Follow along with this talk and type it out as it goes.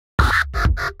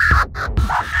Hey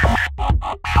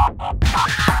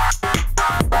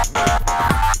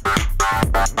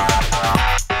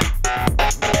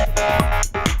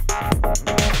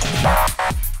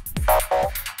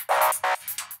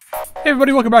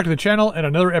everybody, welcome back to the channel and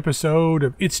another episode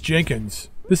of It's Jenkins.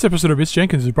 This episode of It's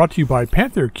Jenkins is brought to you by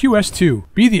Panther QS2.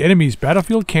 Be the enemy's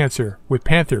battlefield cancer with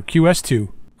Panther QS2.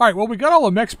 Alright, well we got all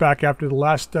the mechs back after the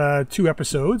last two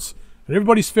episodes. And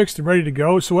everybody's fixed and ready to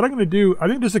go. So what I'm going to do, I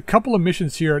think there's a couple of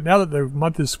missions here, now that the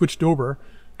month is switched over.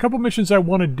 A couple of missions I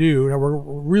want to do. Now we're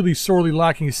really sorely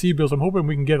lacking C-bills. I'm hoping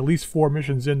we can get at least 4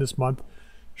 missions in this month.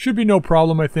 Should be no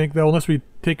problem, I think, though, unless we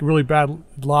take really bad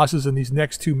losses in these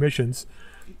next 2 missions.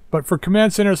 But for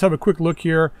Command Center, let's have a quick look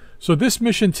here. So this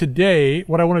mission today,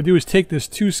 what I want to do is take this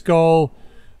 2-skull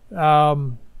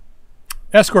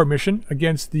escort mission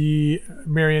against the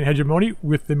Marian Hegemony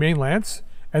with the main lance.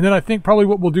 And then I think probably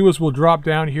what we'll do is we'll drop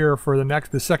down here for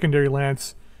the secondary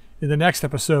lance in the next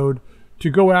episode to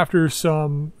go after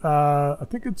some, I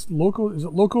think it's local, is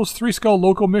it locals? 3-skull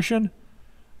local mission.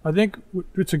 I think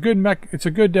it's a good mech, it's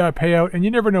a good payout, and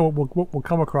you never know what we'll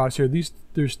come across here.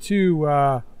 There's 2,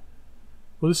 well,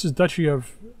 this is Duchy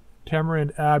of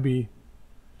Tamarind Abbey.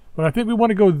 But I think we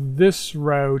want to go this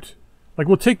route. Like,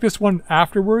 we'll take this one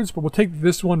afterwards, but we'll take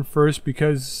this one first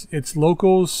because it's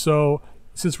locals, so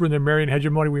since we're in the Marian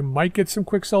Hegemony, we might get some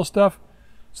Quikscell stuff.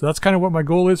 So that's kind of what my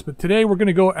goal is. But today we're going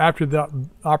to go after the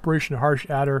Operation Harsh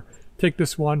Adder. Take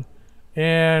this one.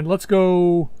 And let's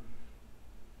go...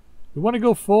 We want to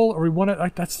go full, or we want to...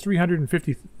 Like, that's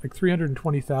 350, like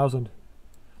 320,000.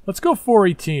 Let's go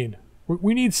 418.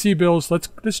 We need C-bills.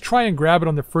 Let's try and grab it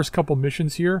on the first couple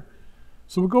missions here.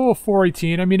 So we'll go with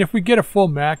 418. I mean, if we get a full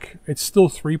mech, it's still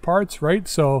 3 parts, right?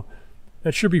 So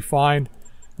that should be fine.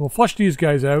 And we'll flush these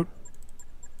guys out.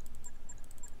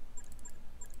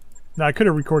 Now, I could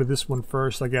have recorded this one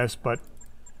first, I guess, but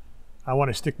I want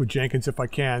to stick with Jenkins if I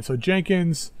can. So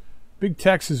Jenkins, Big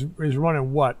Tex is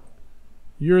running what?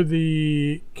 You're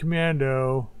the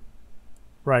commando.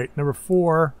 Right, number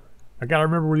 4. I got to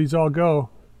remember where these all go.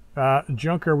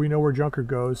 Junker, we know where Junker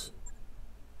goes.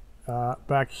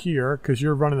 Back here, because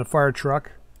you're running the fire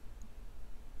truck.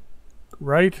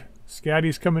 Right?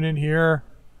 Scatty's coming in here.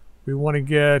 We want to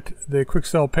get the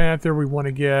Quikscell Panther. We want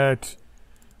to get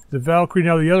the Valkyrie.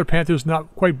 Now, the other Panther's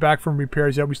not quite back from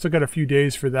repairs yet. We still got a few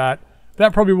days for that.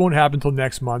 That probably won't happen until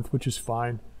next month, which is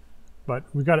fine. But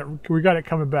we got it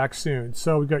coming back soon.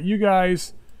 So we got you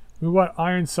guys. We want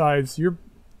Ironsides. You're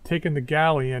taking the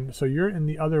Galleon, so you're in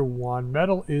the other one.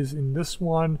 Metal is in this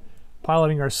one,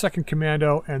 piloting our second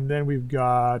commando, and then we've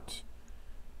got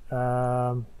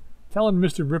telling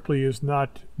Mr. Ripley is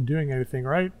not doing anything,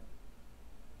 right?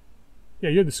 Yeah,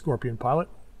 you're the Scorpion pilot.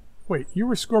 Wait, you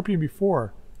were Scorpion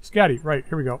before. Scatty, right,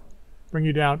 here we go. Bring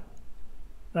you down.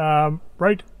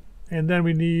 Right, and then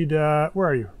we need, where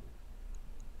are you?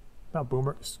 Not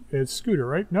Boomer, it's Scooter,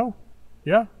 right? No?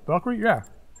 Yeah? Valkyrie? Yeah.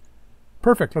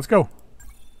 Perfect, let's go.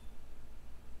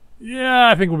 Yeah,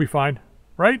 I think we'll be fine.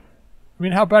 Right? I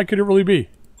mean, how bad could it really be?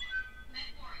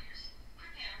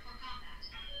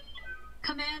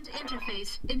 Command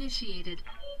interface initiated.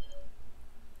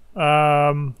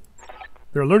 They're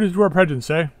alerted to our presence,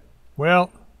 eh?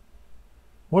 Well,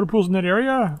 motor pools in that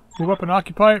area. Move up and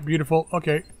occupy it. Beautiful.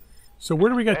 Okay. So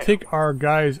where do we got to take our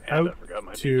guys out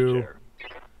to?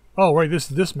 Oh, right.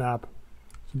 This map.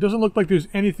 So it doesn't look like there's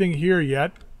anything here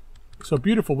yet. So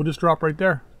beautiful. We'll just drop right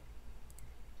there.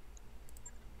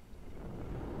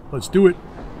 Let's do it.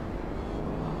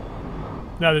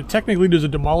 Now, technically, there's a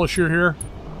demolisher here,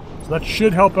 so that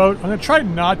should help out. I'm gonna try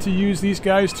not to use these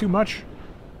guys too much.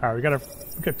 All right, we got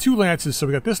 2 lances, so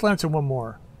we got this lance and 1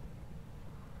 more.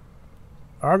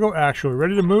 Argo actually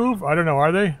ready to move? I don't know.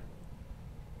 Are they?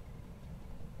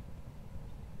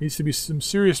 Needs to be some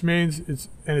serious mains.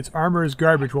 And its armor is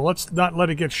garbage. Well, let's not let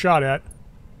it get shot at.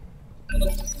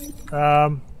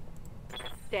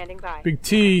 Standing by. Big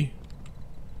T.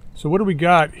 So what do we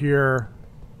got here?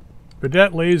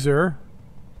 Vedette Laser,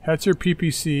 Hetzer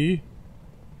PPC,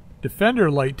 Defender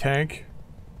Light Tank,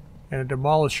 and a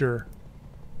Demolisher.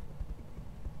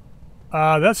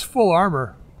 That's full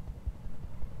armor.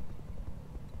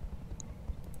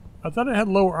 I thought it had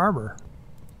lower armor.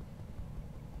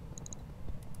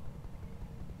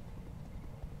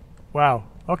 Wow,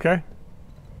 okay.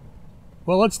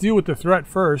 Well, let's deal with the threat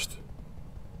first.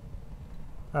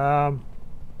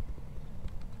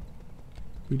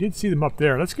 We did see them up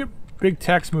there. Let's get Big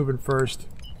Tex moving first.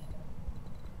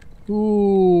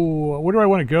 Ooh, where do I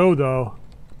want to go, though?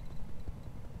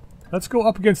 Let's go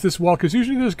up against this wall, because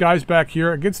usually there's guys back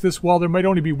here. Against this wall, there might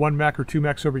only be 1 mech or 2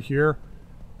 mechs over here.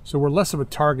 So we're less of a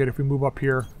target if we move up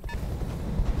here.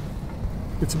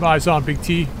 Get some eyes on Big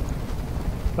T.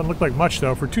 Doesn't look like much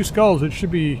though. For 2 skulls, it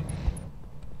should be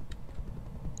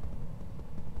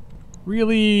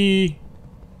really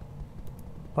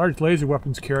large laser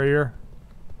weapons carrier.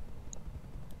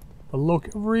 A look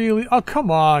really. Oh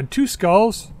come on, 2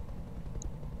 skulls.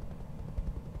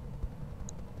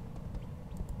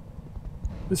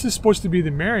 This is supposed to be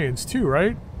the Marians too,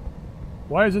 right?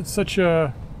 Why is it such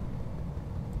a...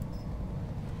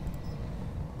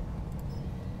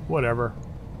 Whatever.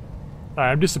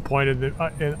 I'm disappointed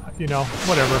that, you know,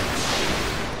 whatever.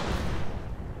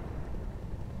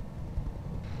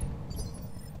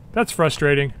 That's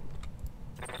frustrating.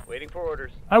 Waiting for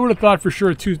orders. I would have thought for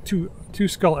sure two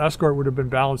skull escort would have been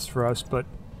balanced for us, but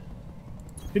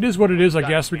it is what it is, I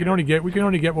guess. We can only get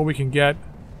what we can get.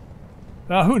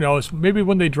 Who knows? Maybe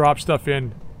when they drop stuff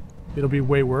in, it'll be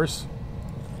way worse.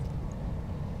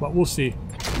 But we'll see.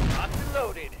 Locked and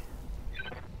loaded.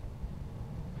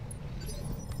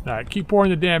 Alright, keep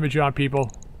pouring the damage on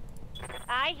people.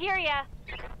 I hear ya.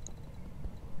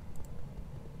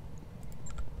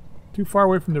 Too far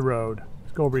away from the road.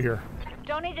 Let's go over here.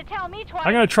 Don't need to tell me twice.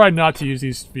 I'm gonna try not to use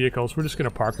these vehicles. We're just gonna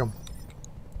park them.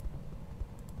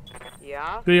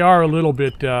 Yeah? They are a little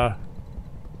bit, I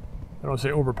don't want to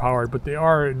say overpowered, but they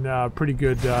are in pretty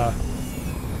good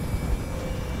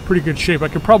shape. I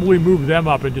could probably move them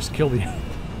up and just kill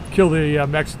the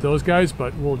mechs with those guys,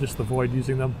 but we'll just avoid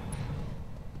using them.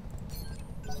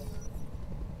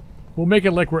 We'll make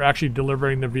it like we're actually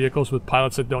delivering the vehicles with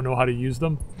pilots that don't know how to use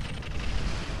them.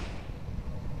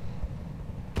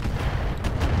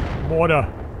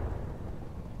 Mortar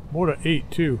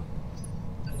 8 too.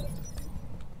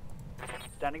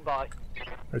 Standing by.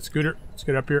 Alright, Scooter, let's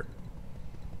get up here.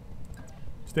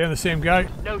 Stay on the same guy.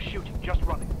 No shooting, just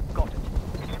running. Got it.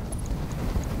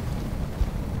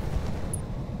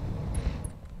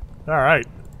 Alright.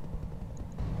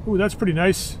 Ooh, that's pretty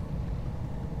nice.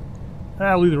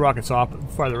 I'll leave the rockets off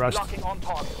and fire the rest. Locking on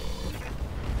target.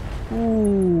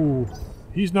 Ooh,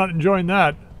 he's not enjoying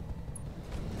that.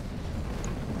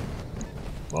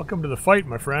 Welcome to the fight,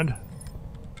 my friend.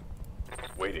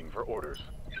 Waiting for orders.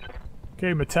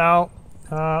 Okay, Metal.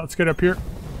 Let's get up here.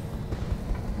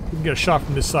 We can get a shot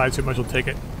from this side, so we might as well take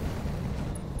it.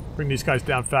 Bring these guys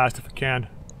down fast if we can.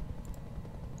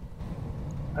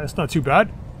 That's not too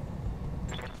bad.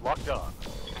 Locked on.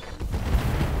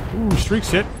 Ooh,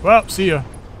 streaks hit. Well, see ya.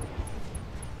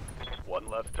 One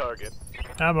left target.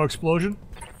 Ammo explosion.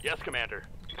 Yes, Commander.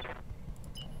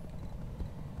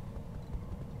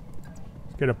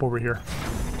 Let's get up over here.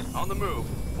 On the move.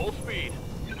 Full speed.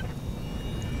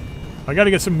 I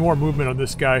gotta get some more movement on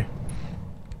this guy.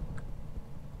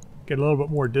 Get a little bit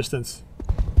more distance.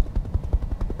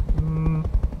 You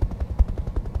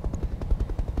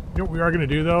know what we are gonna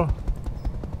do though?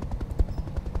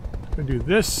 Gonna do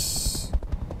this.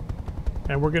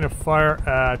 And we're gonna fire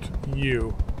at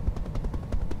you.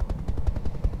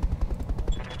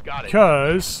 Got it.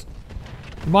 Because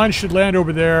mine should land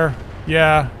over there.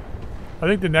 Yeah. I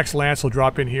think the next lance will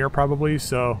drop in here probably,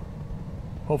 so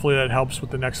hopefully that helps with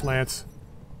the next lance.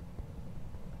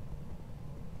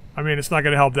 I mean, it's not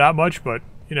going to help that much, but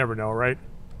you never know, right?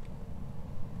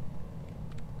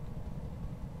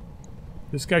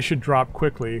 This guy should drop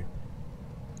quickly.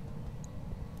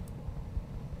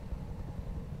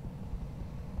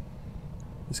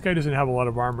 This guy doesn't have a lot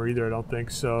of armor either, I don't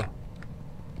think, so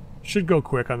should go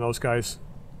quick on those guys.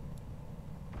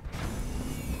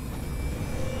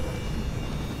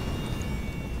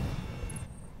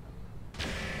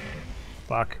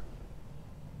 Fuck.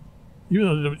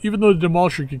 Even though the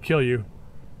Demolisher could kill you.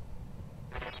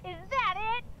 Is that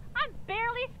it? I'm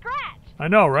barely scratched. I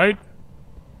know, right?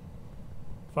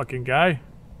 Fucking guy.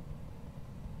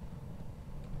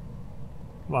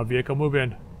 Come on, vehicle, move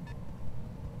in.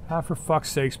 Ah, for fuck's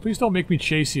sakes. Please don't make me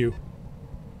chase you.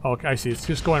 Oh, I see. It's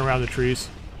just going around the trees.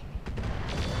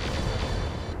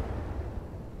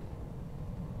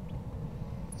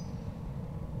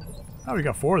 Oh, we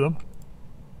got 4 of them.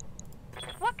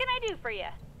 What can I do for you?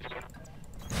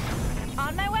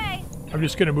 On my way. I'm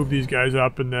just gonna move these guys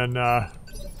up and then,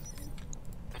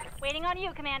 Waiting on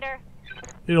you, Commander.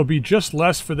 it'll be just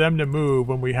less for them to move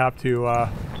when we have to,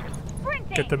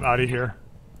 Sprinting. get them out of here.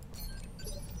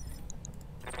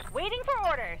 Waiting for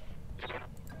orders.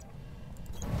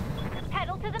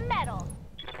 Pedal to the metal.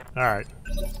 Alright.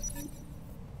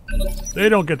 They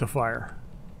don't get to fire.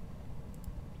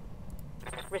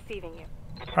 Receiving you.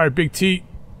 Alright, Big T.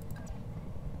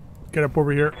 Get up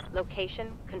over here.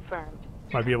 Location confirmed.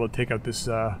 Might be able to take out this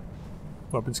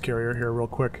weapons carrier here real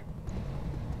quick.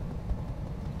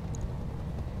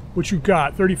 What you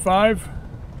got? 35?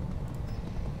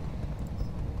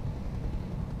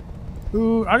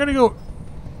 Ooh, I'm gonna go...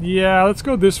 Yeah, let's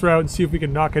go this route and see if we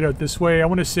can knock it out this way. I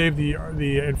want to save the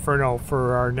Inferno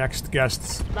for our next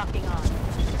guests. Locking on.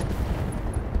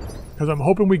 Because I'm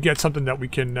hoping we get something that we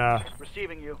can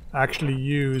Receiving you. actually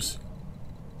use.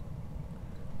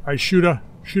 Alright, shoot a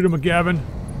McGavin.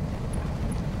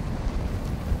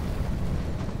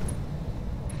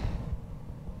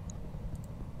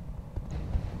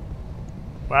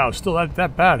 Wow, still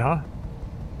that bad, huh?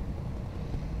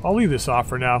 I'll leave this off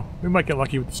for now. We might get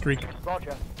lucky with the streak.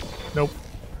 Roger. Nope.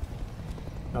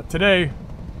 Not today.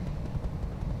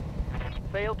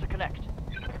 Failed to connect.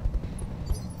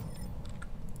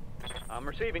 I'm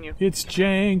receiving you. It's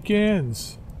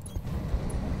Jenkins.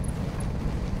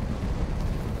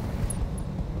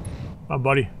 Come on,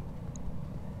 buddy.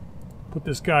 Put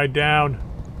this guy down.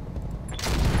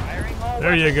 Firing all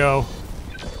There you go.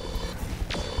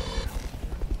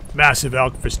 Massive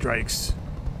Alpha strikes.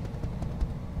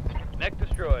 Mech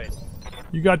destroyed.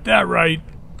 You got that right.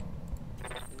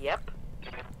 Yep.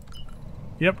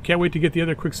 Yep, can't wait to get the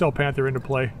other Quikscell Panther into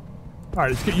play.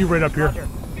 Alright, let's get you right up here. Roger.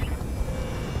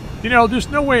 You know, there's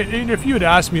no way, and if you had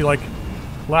asked me, like,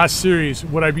 last series,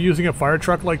 would I be using a fire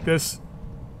truck like this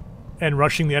and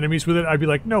rushing the enemies with it? I'd be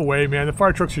like, no way, man, the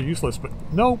fire trucks are useless. But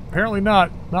no, apparently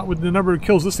not. Not with the number of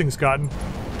kills this thing's gotten.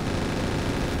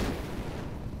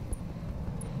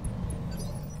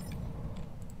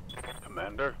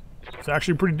 Commander? It's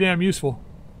actually pretty damn useful.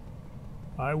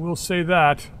 I will say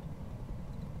that.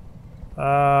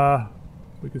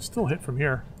 We can still hit from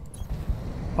here.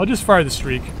 I'll just fire the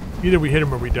streak. Either we hit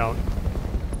him or we don't.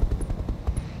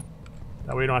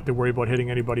 That way we don't have to worry about hitting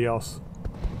anybody else.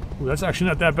 Ooh, that's actually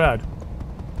not that bad.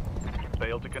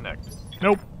 Failed to connect.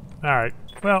 Nope. Alright.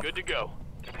 Well, Good to go.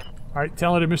 alright,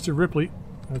 talented Mr. Ripley.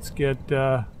 Let's get,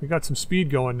 we got some speed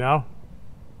going now.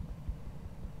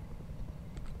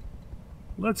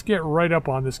 Let's get right up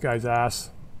on this guy's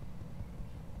ass.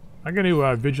 I'm going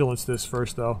to vigilance this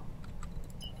first, though.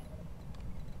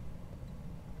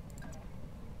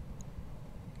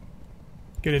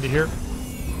 Get into here.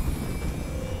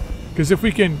 Because if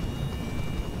we can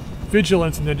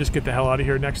vigilance and then just get the hell out of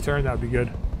here next turn, that would be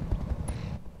good.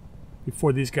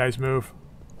 Before these guys move.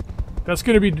 That's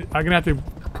going to be... I'm going to have to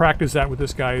practice that with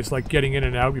this guy. It's like getting in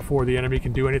and out before the enemy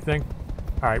can do anything.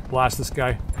 Alright, blast this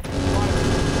guy.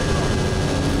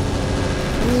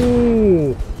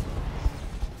 Ooh.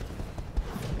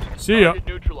 See ya. Target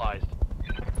neutralized.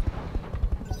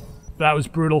 That was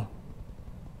brutal.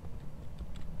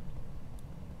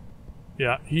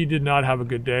 Yeah, he did not have a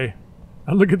good day.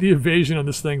 And look at the evasion on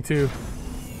this thing, too.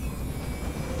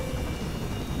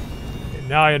 Okay,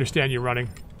 now I understand you running.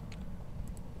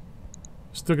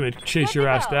 Still gonna chase your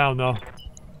ass down, though.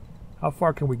 How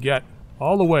far can we get?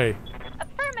 All the way.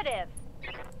 Affirmative.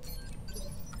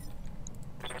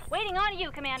 Waiting on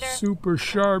you, Commander. Super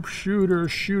sharp shooter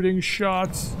shooting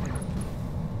shots.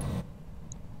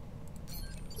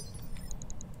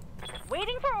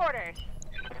 Waiting for orders.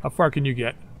 How far can you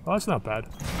get? Oh, that's not bad.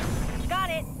 Got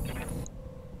it.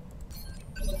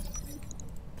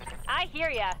 I hear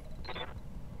ya.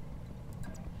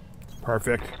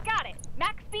 Perfect. Got it.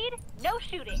 Max speed, no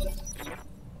shooting.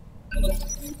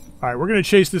 Alright, we're gonna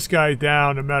chase this guy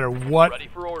down no matter what. Ready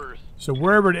for orders. So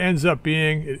wherever it ends up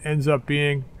being, it ends up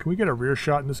being. Can we get a rear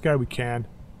shot in this guy? We can.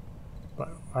 But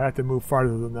I have to move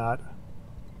farther than that.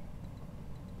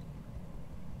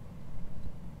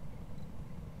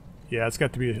 Yeah, it's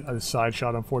got to be a side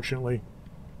shot, unfortunately.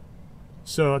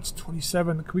 So it's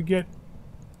 27. Can we get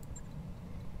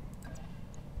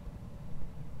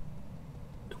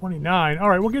 29?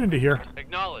 Alright, we'll get into here.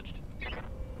 Acknowledged.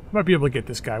 Might be able to get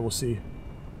this guy, we'll see.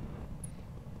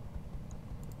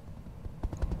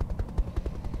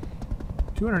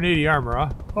 .280 armor, huh?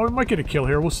 Oh, we might get a kill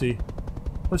here, we'll see.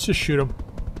 Let's just shoot him.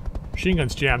 Machine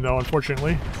gun's jammed, though,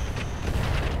 unfortunately.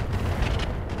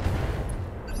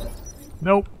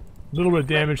 Nope. A little bit of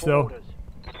damage, though. Orders.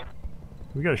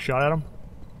 We got a shot at him?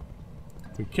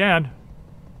 We can.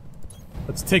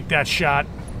 Let's take that shot.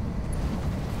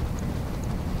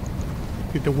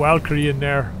 Get the Valkyrie in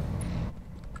there.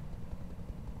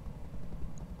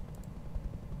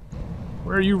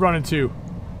 Where are you running to?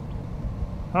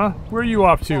 Huh? Where are you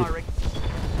off to? Firing.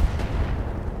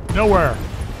 Nowhere.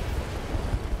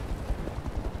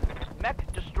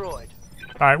 Mech destroyed.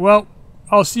 Alright, well,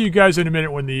 I'll see you guys in a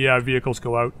minute when the vehicles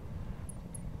go out.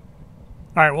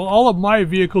 Alright, well, all of my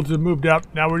vehicles have moved up.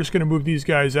 Now we're just going to move these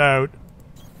guys out.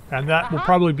 And that will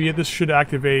probably be it. This should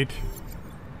activate.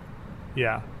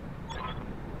 Yeah.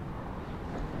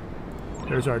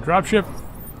 There's our dropship.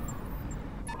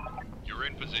 You're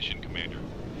in position, Commander.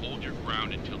 Hold your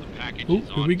ground until the package Ooh, is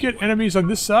on. did we get enemies on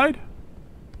this side?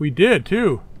 We did,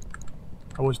 too.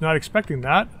 I was not expecting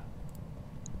that.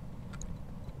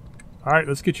 Alright,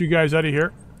 let's get you guys out of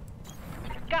here.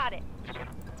 Got it.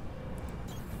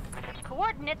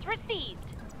 Coordinates received.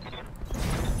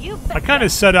 You I kind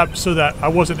of set up so that I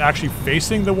wasn't actually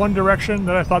facing the one direction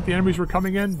that I thought the enemies were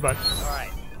coming in, but Alright,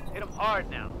 hit them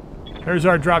hard now. there's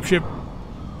our dropship.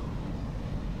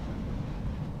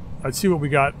 Let's see what we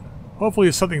got. Hopefully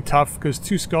it's something tough, because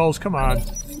 2 skulls, come on.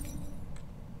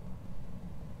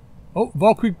 Oh,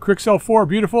 Valkyrie Quikscell 4,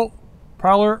 beautiful.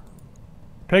 Prowler,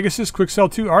 Pegasus,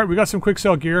 Quikscell 2. Alright, we got some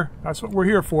Quikscell gear. That's what we're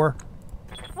here for.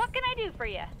 What can I do for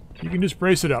you? You can just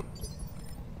brace it up.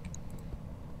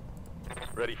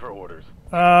 Ready for orders.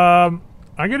 I'm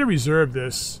gonna reserve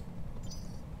this.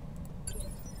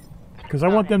 Because I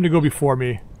want them to go before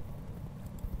me.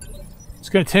 It's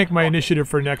gonna tank my initiative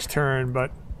for next turn,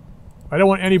 but I don't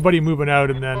want anybody moving out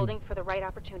and then Holding for the right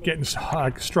opportunity. getting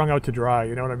strung out to dry,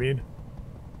 you know what I mean?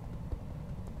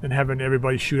 And having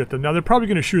everybody shoot at them. Now, they're probably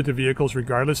going to shoot at the vehicles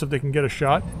regardless if they can get a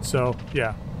shot, so,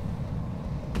 yeah.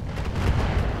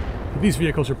 But these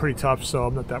vehicles are pretty tough, so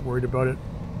I'm not that worried about it.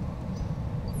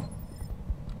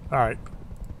 Alright,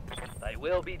 Thy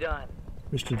will be done.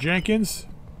 Mr. Jenkins.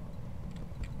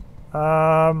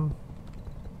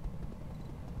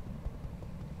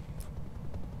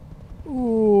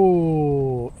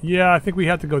 Ooh, yeah, I think we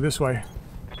have to go this way.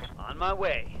 On my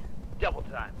way. Double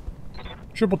time.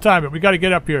 Triple time it. We got to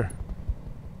get up here.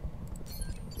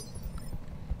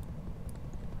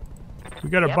 We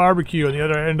got a barbecue on the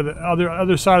other end of the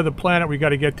other side of the planet we got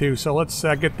to get to. So let's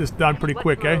get this done pretty Let's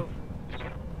quick, eh? move.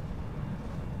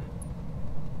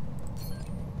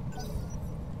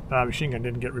 Machine gun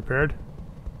didn't get repaired.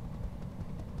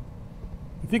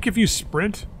 I think if you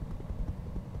sprint,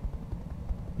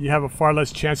 you have a far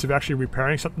less chance of actually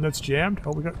repairing something that's jammed.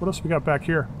 Oh, we got what else we got back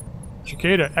here?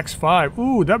 Cicada X5.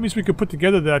 Ooh, that means we could put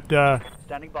together that.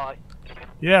 Standing by.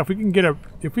 Yeah, if we can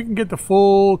get the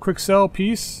full Quikscell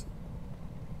piece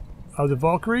of the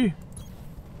Valkyrie,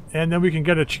 and then we can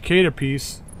get a Cicada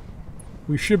piece,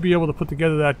 we should be able to put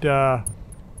together that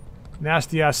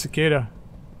nasty ass Cicada.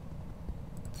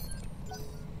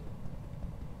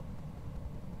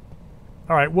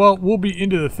 All right, well, we'll be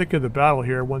into the thick of the battle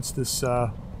here once this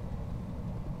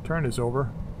turn is over.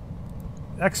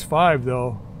 X5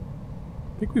 though.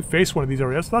 I think we faced one of these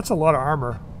already. That's a lot of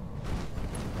armor.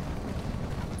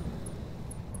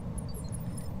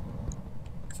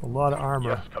 It's a lot of armor.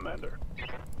 Yes, Commander.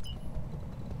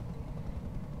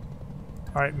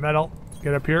 Alright, metal.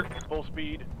 Get up here. Full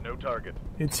speed, no target.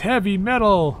 It's heavy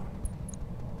metal!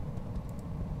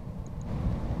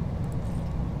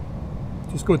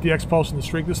 Just go with the X-Pulse and the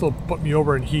Streak. This will put me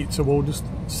over in heat, so we'll just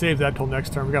save that till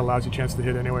next turn. We got a lousy chance to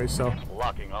hit anyway, so...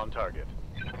 Locking on target.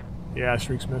 Yeah,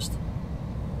 Streak's missed.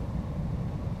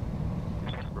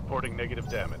 Reporting negative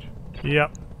damage.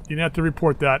 Yep, you didn't have to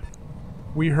report that.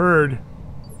 We heard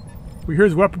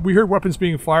weapons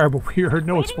being fired, but we heard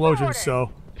no Waiting for explosions, orders.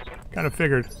 so kind of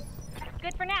figured.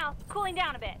 Good for now. Cooling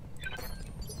down a bit.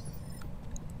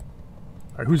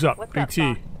 All right, who's up? What's up,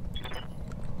 BT. boss?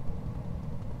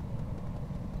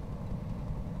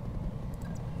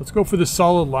 Let's go for the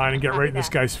solid line and get Copy right in this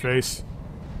that. guy's face.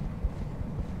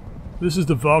 This is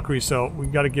the Valkyrie, so we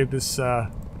got to give this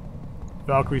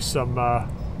Valkyrie some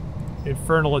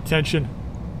infernal attention.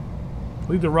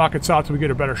 Leave the rockets out till we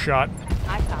get a better shot.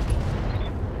 I copy.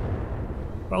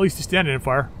 Well, at least he's standing in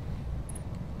fire.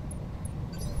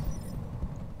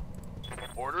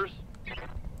 Orders?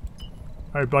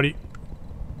 All right, buddy.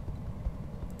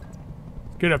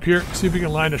 Get up here. See if we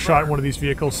can line a shot in one of these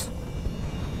vehicles.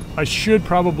 I should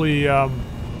probably, I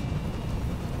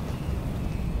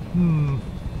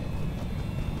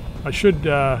should,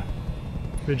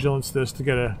 vigilance this to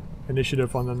get a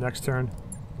initiative on the next turn.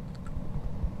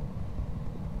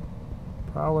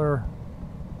 Prowler.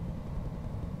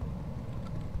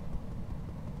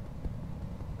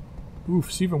 Oof,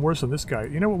 it's even worse than this guy.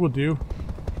 You know what we'll do?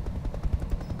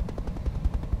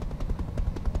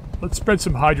 Let's spread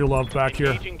some Hydra love back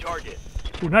here. Engaging target.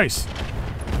 Ooh, nice.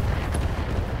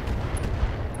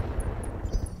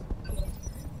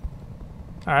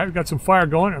 Alright, we've got some fire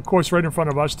going. Of course, right in front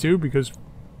of us, too, because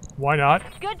why not?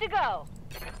 Good to go.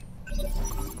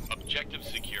 Objective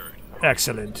secured.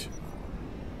 Excellent.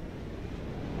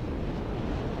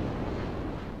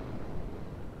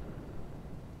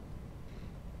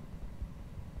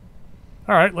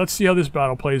 Alright, let's see how this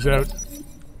battle plays out.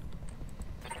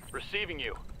 Receiving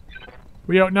you.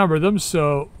 We outnumber them,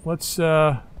 so let's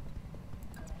get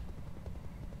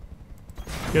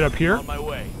up here. On my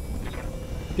way.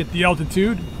 Get the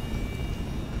altitude.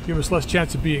 Give us less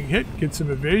chance of being hit. Get some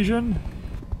evasion.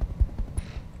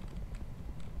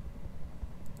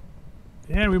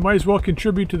 And we might as well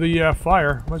contribute to the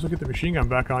fire. Might as well get the machine gun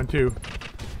back on too.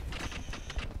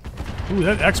 Ooh,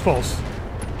 that X-Pulse.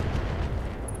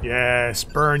 Yes,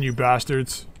 burn you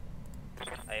bastards.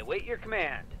 I await your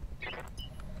command.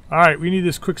 Alright, we need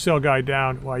this Quikscell guy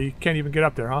down. Well, you can't even get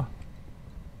up there, huh?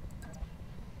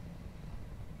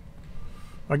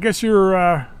 I guess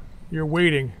you're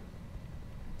waiting.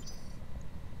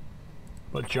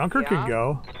 But Junker can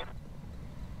go.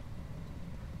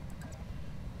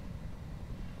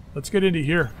 Let's get into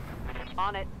here.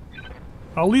 On it.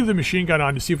 I'll leave the machine gun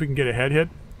on to see if we can get a head hit.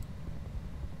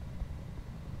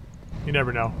 You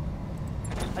never know.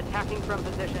 Attacking from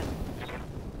position.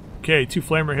 Okay, 2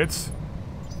 flamer hits.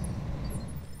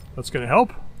 That's gonna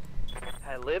help.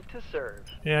 I live to serve.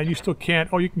 And you still can't...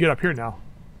 Oh, you can get up here now.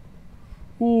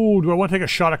 Ooh, do I want to take a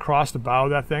shot across the bow of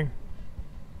that thing?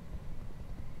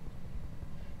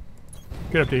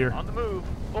 Get up to here. On the move.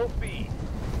 Full speed.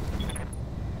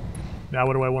 Now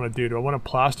what do I want to do? Do I want to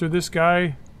plaster this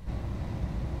guy?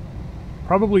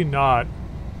 Probably not.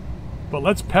 But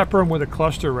let's pepper him with a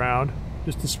cluster round,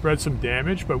 just to spread some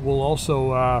damage, but we'll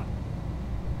also,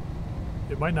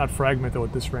 it might not fragment though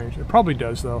at this range. It probably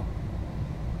does though.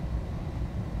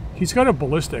 He's got a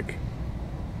ballistic.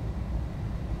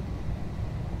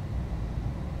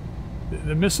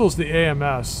 The missile's the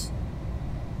AMS.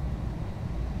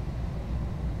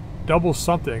 Double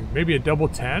something. Maybe a double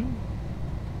 10?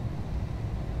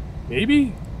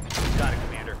 Maybe? Got it,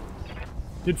 Commander.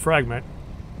 Did fragment.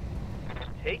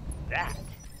 Take that.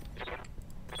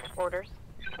 Orders.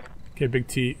 Okay, Big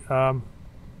T.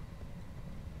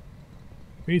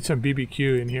 We need some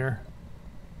BBQ in here.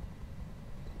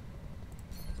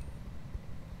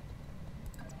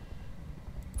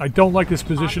 I don't like this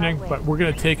positioning, but we're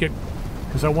gonna take it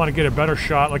because I want to get a better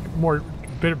shot, like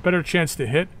better chance to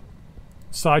hit.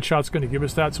 Side shot's gonna give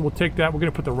us that, so we'll take that. We're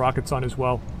gonna put the rockets on as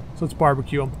well. So let's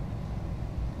barbecue them.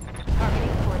 Targeting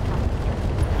for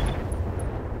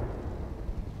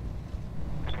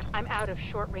I'm out of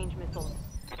short-range missiles.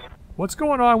 What's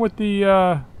going on with the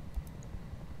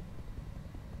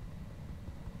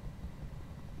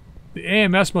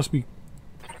AMS must be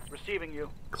Receiving you.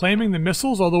 claiming the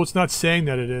missiles, although it's not saying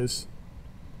that it is.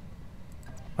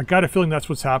 I got a feeling that's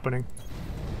what's happening.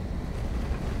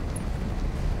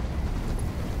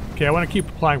 Okay, I want to keep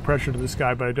applying pressure to this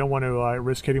guy, but I don't want to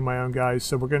risk hitting my own guys,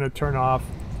 so we're going to turn off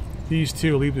these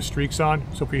two, leave the streaks on.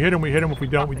 So if we hit him, we hit him. If we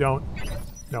don't, we don't.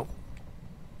 Nope.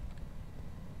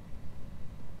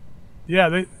 Yeah,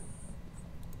 they...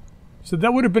 So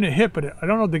that would have been a hit, but I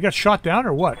don't know, they got shot down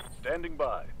or what? Standing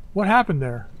by. What happened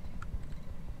there?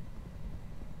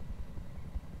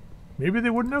 Maybe they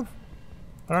wouldn't have?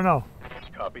 I don't know.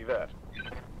 Copy that.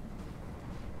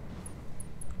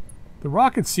 The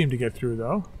rockets seem to get through,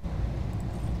 though.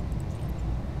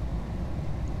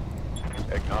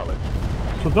 Acknowledged.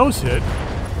 So those hit.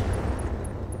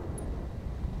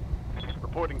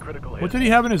 Reporting critical hit. What did he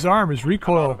have in his arm? His Out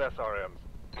recoil. of SRMs.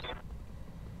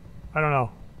 I don't know.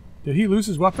 Did he lose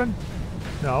his weapon?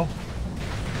 No.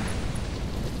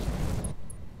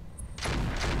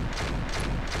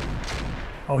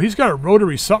 Oh, he's got a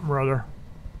rotary something or other.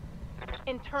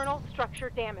 Internal structure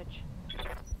damage.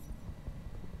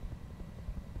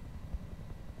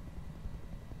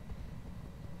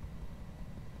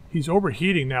 He's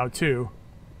overheating now, too.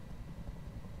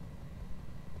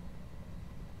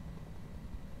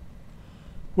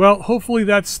 Well, hopefully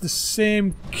that's the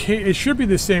same case. It should be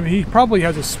the same. He probably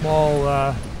has a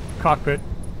small cockpit.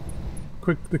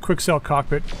 The Quikscell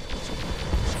cockpit.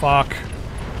 Fuck.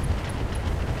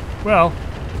 Well.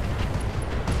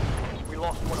 We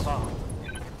lost one of ours.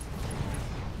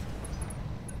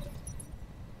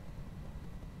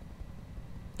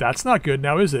 That's not good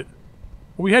now, is it?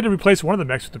 Well, we had to replace one of the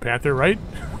mechs with the Panther, right?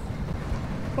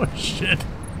 Oh, shit.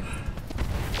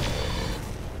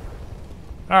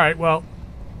 Alright, well.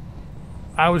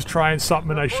 I was trying something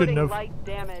and I shouldn't have. Light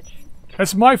damage.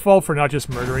 That's my fault for not just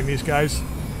murdering these guys,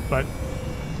 but...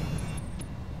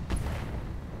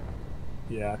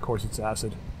 Yeah, of course it's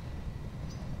acid.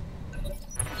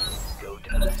 Go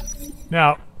time.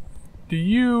 Now, do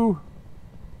you...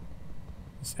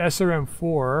 It's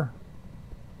SRM-4.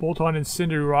 Bolt-on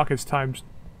incendiary rockets times...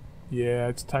 Yeah,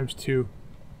 it's times 2.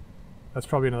 That's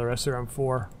probably another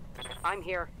SRM-4. I'm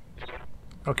here.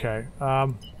 Okay,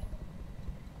 let's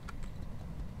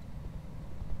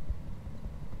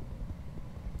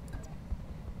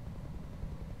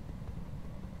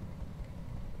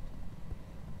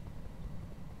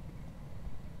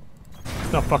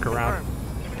not fuck around.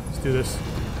 Let's do this.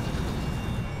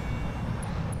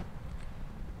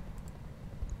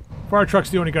 Fire truck's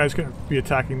the only guy who's going to be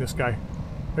attacking this guy.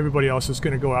 Everybody else is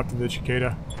going to go after the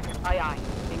Cicada. Aye, aye.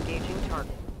 Engaging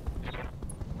target.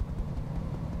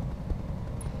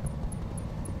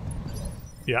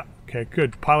 Yeah, okay,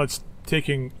 good. Pilot's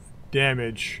taking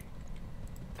damage.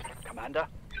 Commander,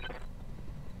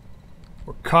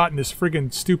 We're caught in this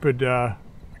friggin' stupid, I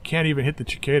can't even hit the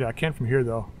cicada. I can from here,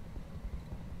 though.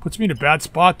 Puts me in a bad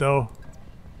spot, though.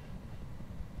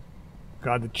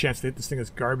 God, the chance to hit this thing is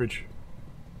garbage.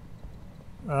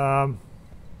 We're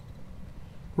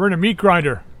in a meat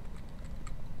grinder.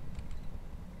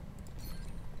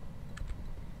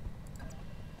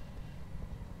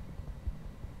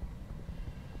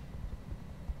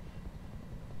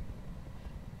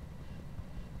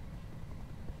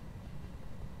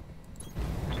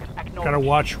 Gotta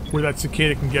watch where that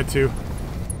cicada can get to.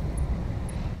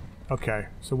 Okay,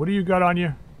 so what do you got on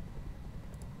you?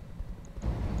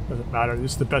 Doesn't matter.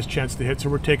 This is the best chance to hit, so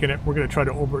we're taking it. We're gonna try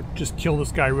to just kill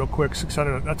this guy real quick.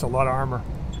 600. That's a lot of armor.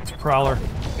 It's a prowler.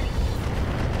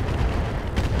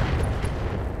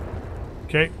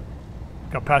 Okay,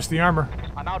 got past the armor.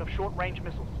 I'm out of short-range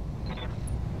missiles.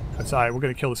 That's alright. We're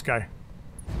gonna kill this guy.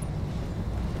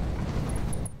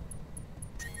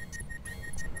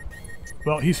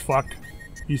 Well, he's fucked.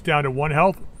 He's down to 1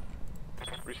 health.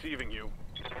 Receiving you.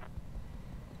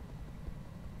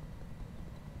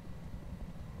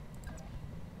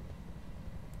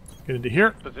 Get into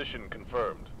here. Position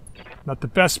confirmed. Not the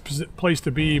best place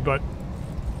to be, but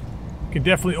can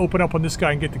definitely open up on this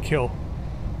guy and get the kill.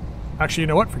 Actually, you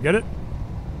know what? Forget it.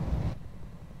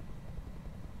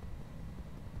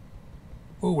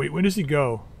 Oh, wait. When does he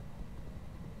go?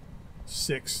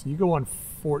 6. You go on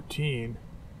 14.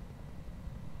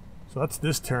 So that's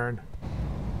this turn.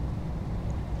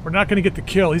 We're not going to get the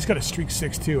kill. He's got a streak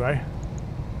 6 too, eh?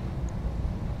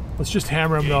 Let's just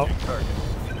hammer him though.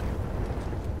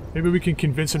 Maybe we can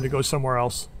convince him to go somewhere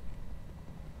else.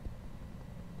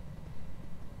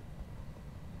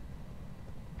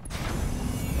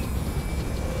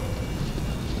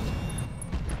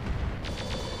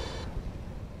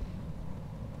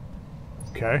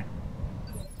 Okay.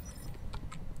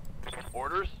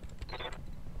 Orders?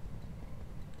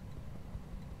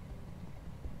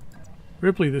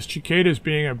 Ripley, this cicada is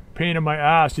being a pain in my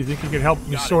ass. Do you think you can help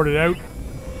me sort it out?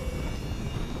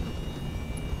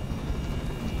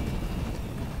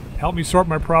 Help me sort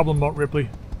my problem out, Ripley.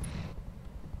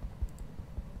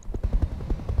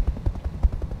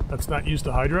 Let's not use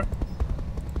the Hydra.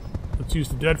 Let's use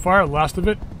the Deadfire, last of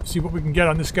it. See what we can get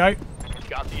on this guy.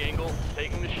 Got the angle,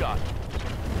 taking the shot.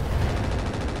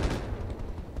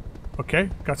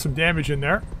 Okay, got some damage in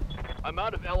there. I'm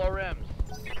out of LRMs.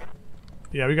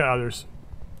 Yeah, we got others.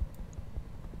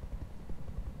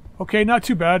 Okay, not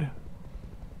too bad.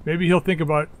 Maybe he'll think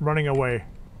about running away.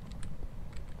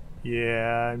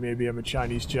 Yeah, maybe I'm a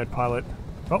Chinese jet pilot.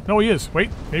 Oh, no he is. Wait,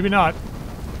 maybe not.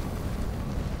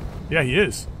 Yeah, he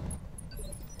is.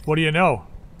 What do you know?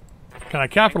 Can I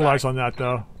capitalize on that,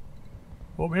 though?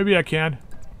 Well, maybe I can.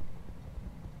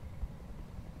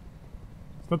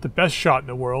 It's not the best shot in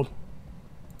the world.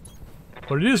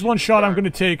 But it is one shot I'm going to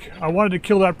take. I wanted to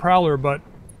kill that prowler, but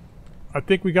I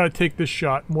think we got to take this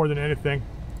shot more than anything.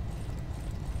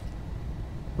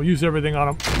 We'll use everything on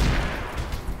him.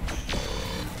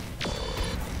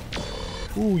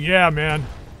 Ooh, yeah, man.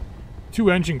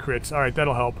 2 engine crits. Alright,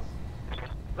 that'll help.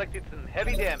 Inflicted some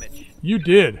heavy damage. You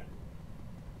did.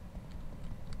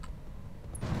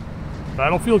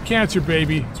 Battlefield cancer,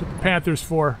 baby. That's what the Panther's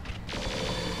for.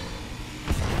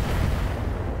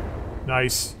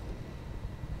 Nice.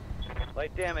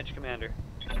 Light damage, Commander.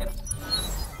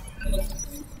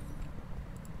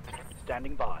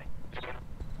 Standing by.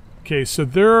 Okay, so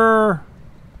they're...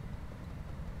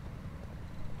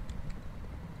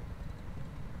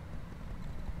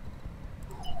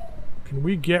 Can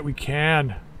we get... We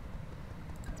can.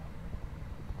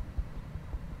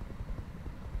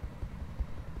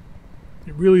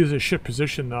 It really is a shit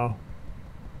position, though.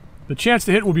 The chance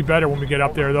to hit will be better when we get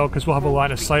up there, though, because we'll have a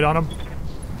line of sight on him.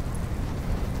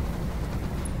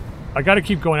 I gotta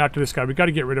keep going after this guy. We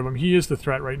gotta get rid of him. He is the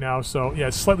threat right now, so yeah,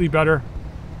 it's slightly better.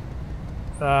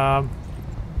 God,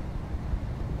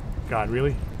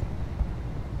 really?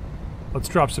 Let's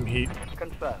drop some heat.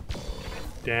 Confirmed.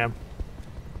 Damn.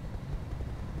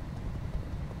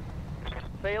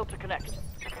 Failed to connect.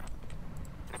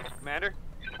 Commander?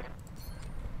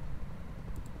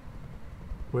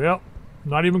 Well,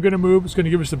 not even gonna move. It's gonna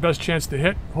give us the best chance to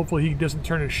hit. Hopefully he doesn't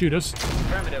turn and shoot us.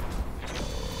 Affirmative.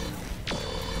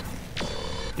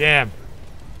 Damn.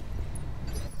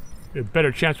 A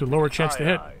better chance with lower chance to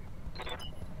hit. Aye.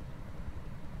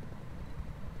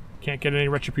 Can't get any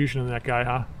retribution on that guy,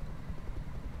 huh?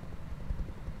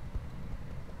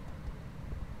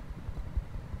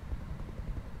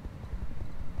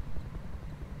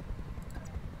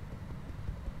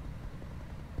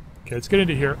 Okay, let's get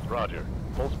into here. Roger.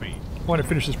 Full speed. I want to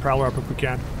finish this prowler up if we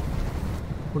can.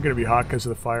 We're going to be hot because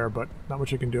of the fire, but not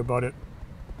much I can do about it.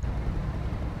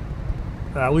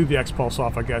 I'll leave the X-Pulse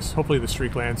off, I guess. Hopefully the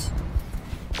streak lands.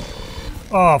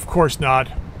 Oh, of course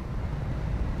not.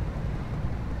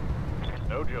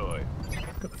 No joy.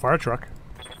 Got the fire truck.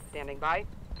 Standing by.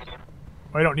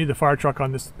 I don't need the fire truck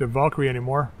on the Valkyrie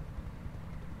anymore.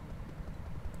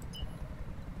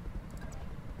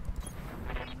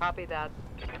 Copy that.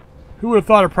 Who would have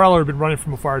thought a prowler had been running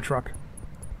from a fire truck?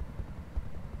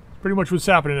 Pretty much what's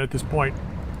happening at this point.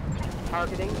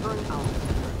 Targeting for an hour.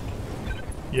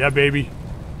 Yeah, baby.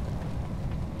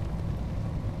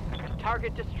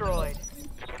 Target destroyed.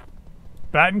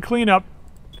 Bat and cleanup.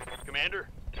 Commander?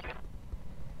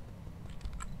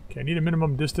 Okay, I need a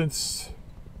minimum distance.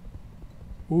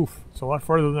 Oof, it's a lot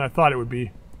farther than I thought it would be.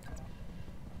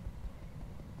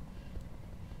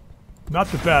 Not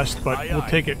the best, but we'll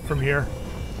take it from here.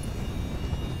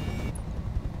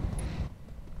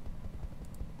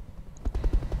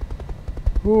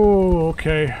 Ooh,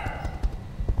 okay.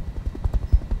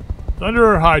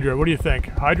 Thunder or Hydra? What do you think?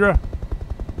 Hydra?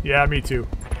 Yeah, me too.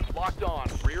 Locked on.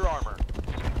 Rear armor.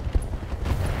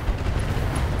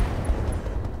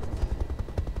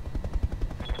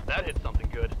 That hit something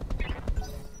good.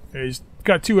 Yeah, he's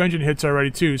got 2 engine hits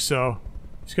already too, so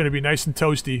he's going to be nice and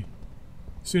toasty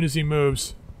as soon as he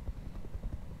moves.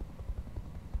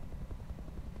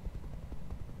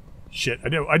 Shit, I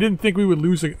didn't think we would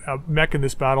lose a mech in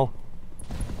this battle.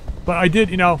 But I did,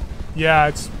 you know, yeah,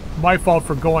 it's my fault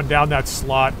for going down that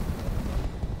slot.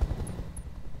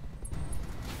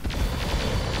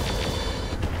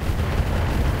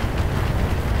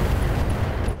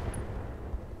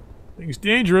 Thing's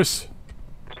dangerous.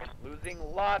 Losing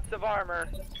lots of armor.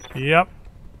 Yep.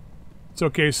 It's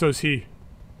okay, so's he.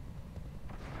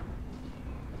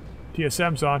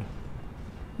 TSM's on.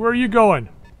 Where are you going?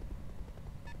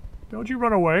 Don't you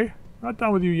run away. Not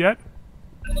done with you yet.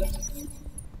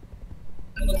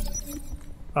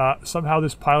 Somehow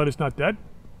this pilot is not dead.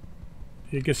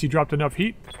 I guess he dropped enough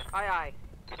heat. Aye,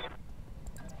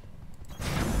 aye.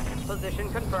 Position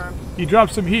confirmed. He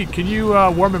dropped some heat. Can you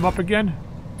warm him up again?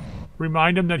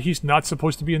 Remind him that he's not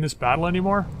supposed to be in this battle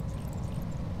anymore?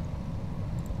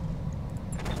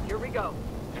 Here we go.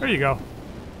 There you go.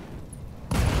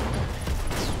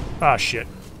 Ah, shit.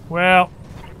 Well,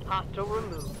 Hostile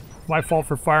removed. my fault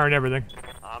for firing everything.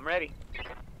 I'm ready.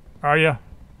 Are ya?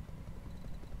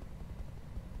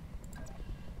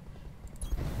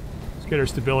 Let's get our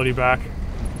stability back.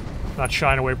 Not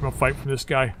shying away from a fight from this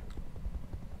guy.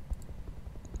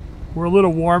 We're a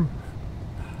little warm.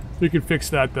 We can fix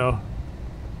that, though.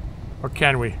 Or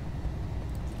can we?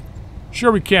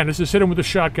 Sure we can. Let's just hit him with a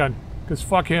shotgun. Because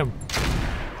fuck him.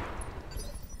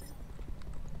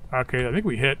 Okay, I think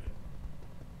we hit.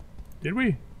 Did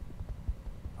we?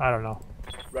 I don't know.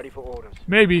 Ready for orders.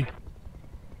 Maybe.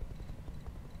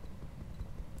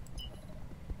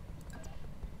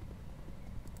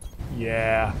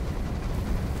 Yeah.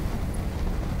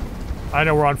 I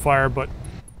know we're on fire, but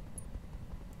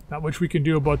not much we can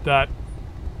do about that.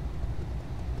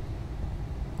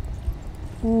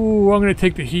 Ooh, I'm going to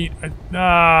take the heat.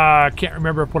 I can't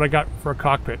remember what I got for a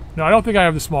cockpit. No, I don't think I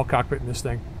have the small cockpit in this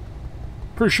thing.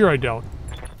 Pretty sure I don't.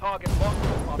 Target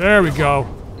locked. There we go.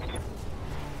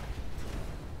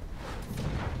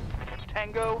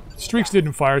 Tango. Streaks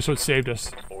didn't fire, so it saved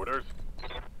us. Orders.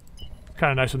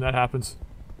 Kind of nice when that happens.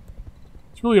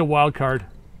 It's really a wild card.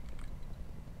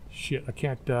 Shit, I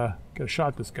can't get a shot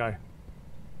at this guy.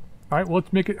 Alright, well,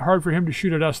 let's make it hard for him to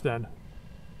shoot at us then.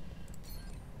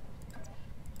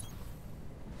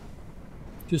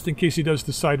 Just in case he does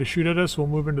decide to shoot at us, we'll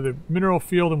move into the mineral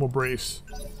field and we'll brace.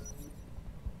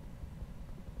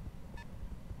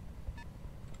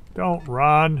 Don't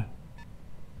run.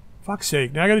 Fuck's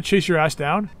sake, now I gotta chase your ass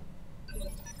down?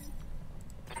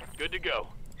 Good to go.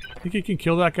 Think you can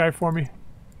kill that guy for me?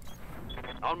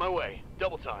 On my way.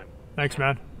 Double time. Thanks,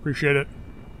 man. Appreciate it.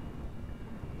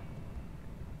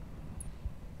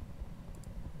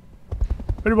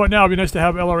 Right about now, it'd be nice to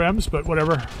have LRMs, but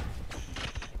whatever.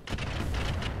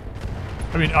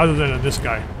 I mean, other than on this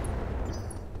guy.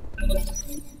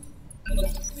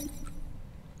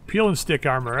 Peel and stick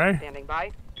armor, eh? Standing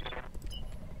by.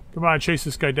 Come on, chase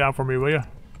this guy down for me, will you?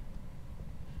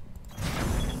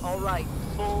 All right.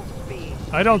 Full speed.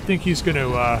 I don't think he's going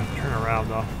to turn around,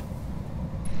 though.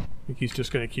 I think he's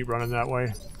just going to keep running that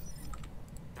way.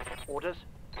 Orders.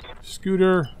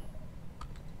 Scooter.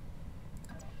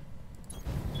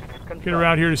 Get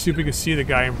around here to see if we can see the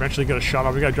guy and eventually get a shot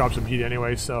off. We gotta drop some heat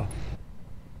anyway, so.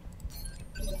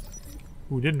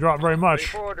 Ooh, didn't drop very Ready much.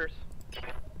 for orders.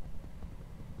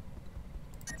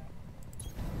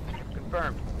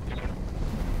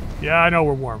 Yeah, I know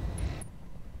we're warm.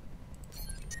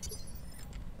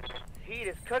 Heat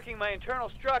is cooking my internal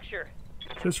structure.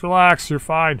 Just relax, you're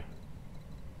fine.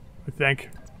 I think.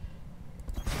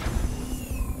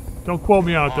 Don't quote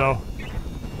me on it, though.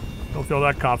 Don't feel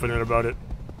that confident about it.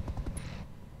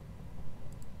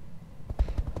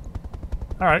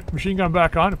 Alright, machine gun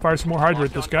back on. Fire some more Hydra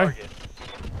at this guy. Target.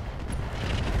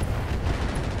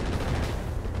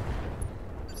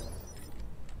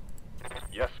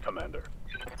 Yes, Commander.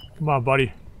 Come on,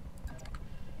 buddy.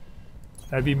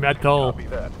 Heavy metal. Copy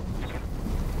that.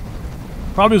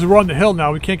 Problem is we're on the hill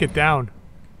now. We can't get down.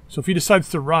 So if he decides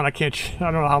to run, I can't.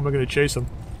 I don't know how I'm going to chase him.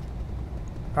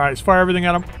 All right, let's fire everything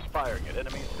at him. Firing at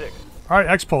enemy 6. All right,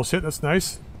 X-Pulse hit. That's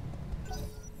nice.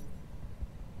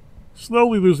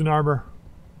 Slowly losing armor.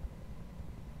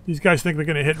 These guys think they're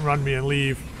going to hit and run me and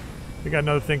leave. They got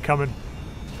another thing coming.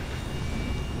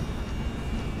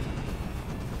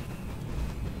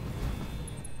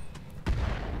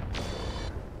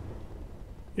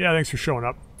 Yeah, thanks for showing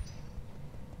up.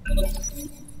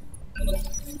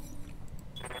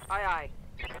 Aye, aye.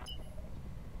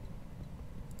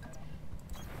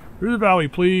 Through the valley,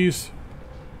 please.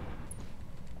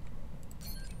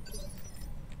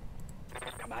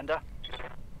 Commander?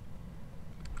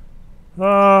 Is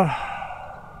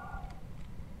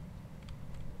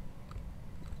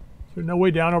there no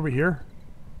way down over here?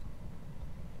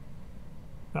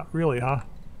 Not really, huh?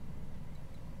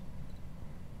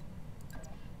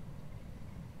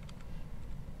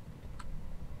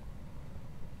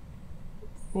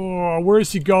 Oh, where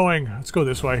is he going? Let's go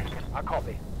this way. I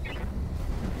copy.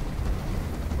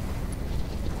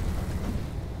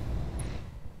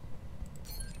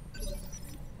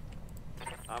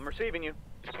 I'm receiving you.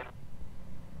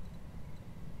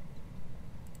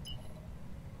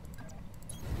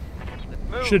 Let's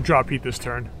move. Should drop heat this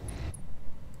turn.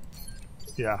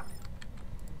 Yeah.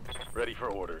 Ready for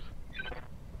orders.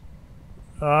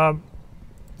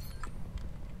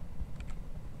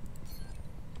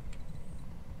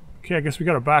 Okay, I guess we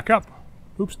gotta back up.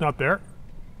 Oops, not there.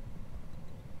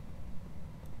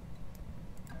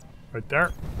 Right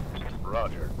there.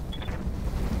 Roger.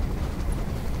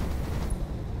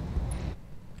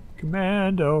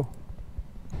 Commando.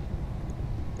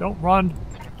 Don't run.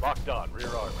 Locked on. Rear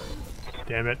armor.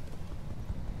 Damn it.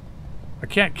 I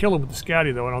can't kill him with the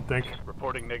scatty though, I don't think.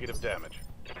 Reporting negative damage.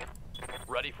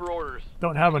 Ready for orders.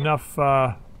 Don't have enough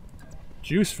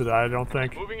juice for that, I don't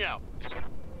think. Moving out.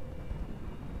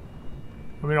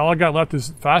 I mean, all I got left is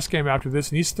fast game after this,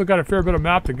 and he's still got a fair bit of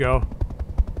map to go.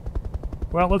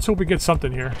 Well, let's hope we get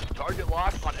something here. Target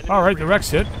locked on enemy. Alright, the radar.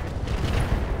 Rex hit.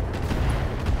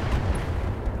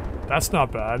 That's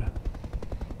not bad.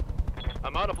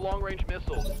 I'm out of long-range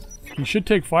missiles. He should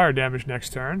take fire damage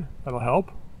next turn. That'll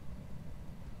help.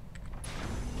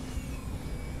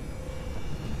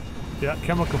 Yeah,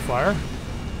 chemical fire.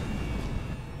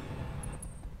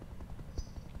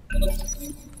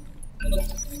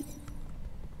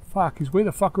 Fuck, he's way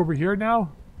the fuck over here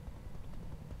now?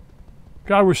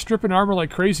 God, we're stripping armor like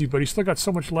crazy, but he's still got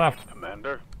so much left.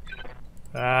 Commander.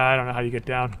 I don't know how you get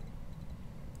down.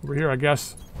 Over here, I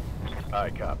guess. I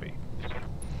copy.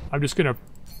 I'm just gonna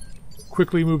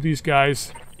quickly move these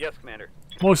guys. Yes, Commander.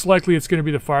 Most likely it's gonna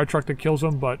be the fire truck that kills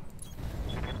them, but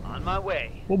On my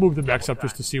way. we'll move the mechs up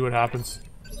just to see what happens.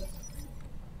 I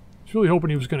was really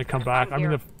hoping he was gonna come back. I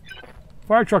mean, the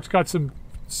fire truck's got some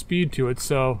speed to it,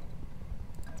 so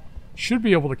should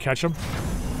be able to catch him.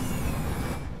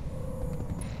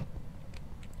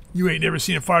 You ain't never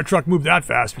seen a fire truck move that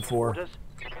fast before. Orders?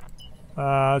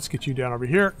 Let's get you down over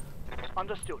here.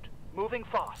 Understood. Moving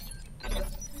fast.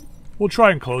 We'll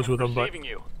try and close with him, but Receiving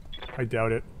you. I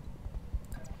doubt it.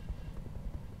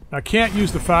 I can't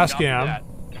use the fast Copy cam that.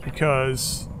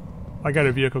 because I got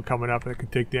a vehicle coming up that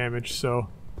could take damage, so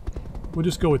we'll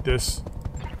just go with this.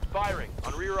 Firing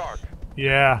on rear arc.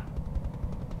 Yeah.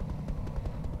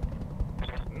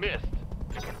 Missed.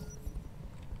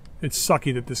 It's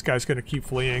sucky that this guy's gonna keep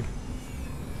fleeing.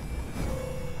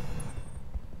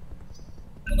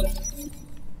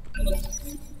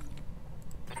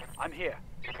 I'm here.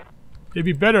 It'd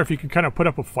be better if he could kind of put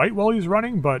up a fight while he's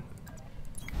running, but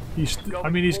he's, I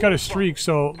mean, he's got a streak,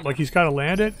 so, like, he's got to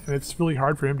land it, and it's really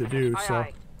hard for him to do, Aye, so.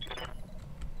 aye.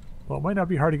 Well, it might not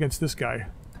be hard against this guy.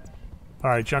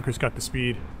 Alright, Junker's got the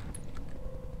speed.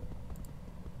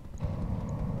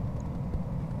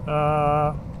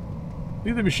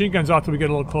 Leave the machine guns off till we get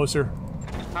a little closer.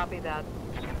 Copy that.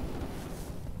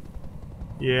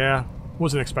 Yeah,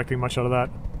 wasn't expecting much out of that.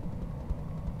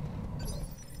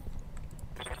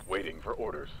 Waiting for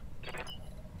orders.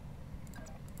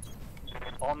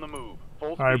 On the move.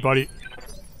 Full Alright, speed. buddy.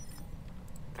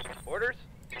 Orders?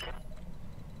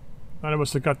 None of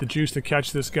us have got the juice to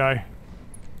catch this guy.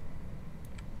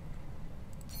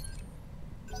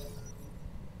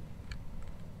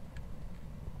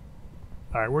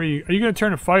 Alright, where are you? Are you going to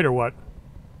turn and fight or what?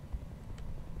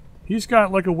 He's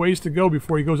got like a ways to go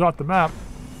before he goes off the map.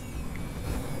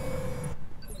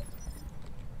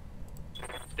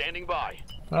 Standing by.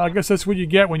 I guess that's what you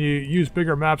get when you use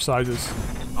bigger map sizes.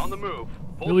 On the move.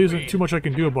 Full Really isn't speed. too much I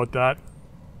can do about that.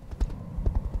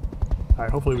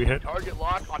 Alright, hopefully we hit. Target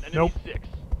lock on enemy Nope. 6.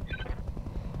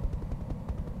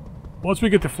 Once we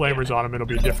get the flamers on him, it'll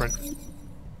be different.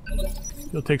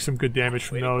 He'll take some good damage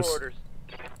from Waiting for those. orders.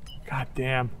 God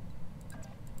damn.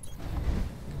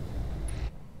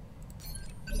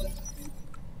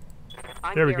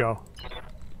 I'm There we here. go.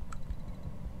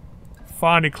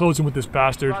 Finally closing with this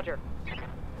bastard. Roger.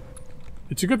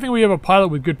 It's a good thing we have a pilot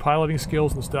with good piloting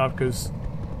skills and stuff, because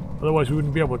otherwise we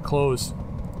wouldn't be able to close.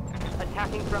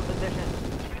 Attacking from position.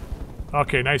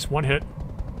 Okay, nice. One hit.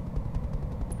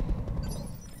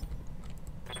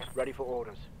 Ready for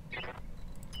orders.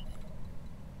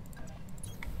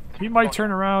 He might turn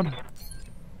around.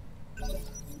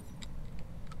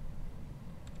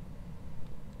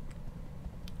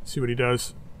 See what he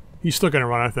does. He's still gonna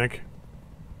run, I think.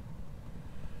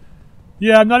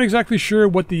 Yeah, I'm not exactly sure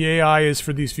what the AI is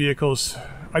for these vehicles.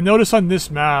 I noticed on this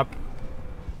map,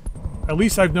 at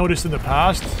least I've noticed in the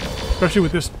past, especially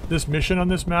with this mission on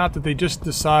this map, that they just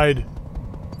decide,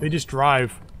 they just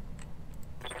drive.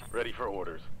 Ready for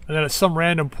orders. And then at some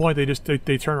random point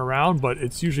they turn around, but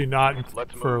it's usually not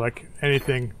Let's for move. like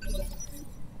anything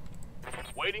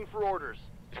Waiting for orders.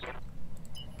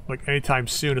 like anytime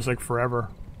soon. It's like forever.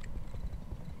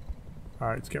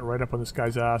 Alright, let's get right up on this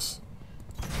guy's ass.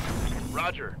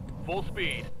 Roger. Full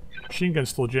speed. Machine gun's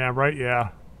still jammed, right? Yeah.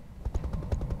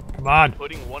 Come on.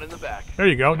 Putting one in the back. There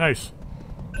you go. Nice.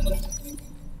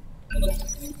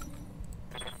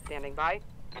 Standing by.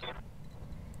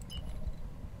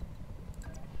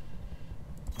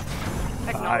 I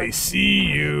Acknowledge. see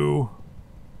you.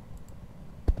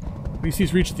 At least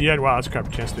he's reached the end. Wow, that's a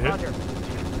crap chance to hit. Roger.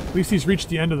 At least he's reached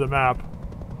the end of the map.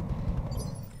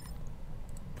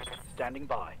 Standing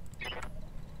by.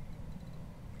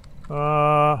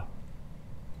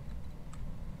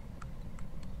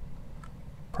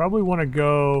 Probably want to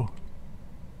go,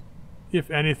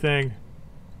 if anything,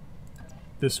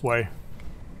 this way.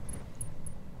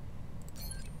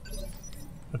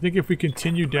 I think if we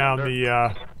continue down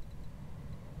the,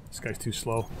 this guy's too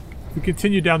slow. If we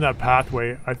continue down that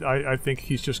pathway, I think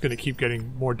he's just going to keep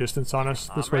getting more distance on us.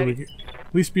 This way we can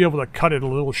at least be able to cut it a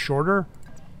little shorter.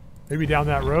 Maybe down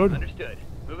that road. Understood.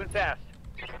 Moving fast.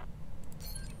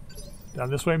 Down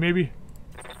this way, maybe.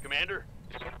 Commander.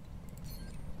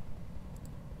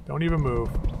 Don't even move.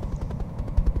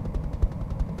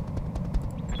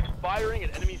 Firing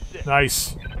at enemy 6.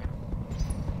 Nice.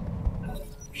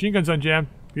 Machine guns unjammed.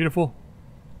 Beautiful.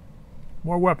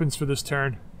 More weapons for this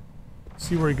turn.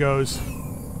 See where he goes.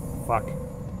 Fuck.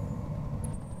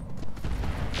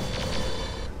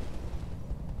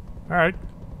 Alright.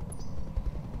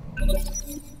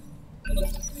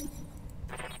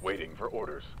 Waiting for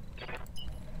orders.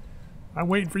 I'm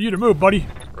waiting for you to move, buddy.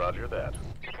 Roger that.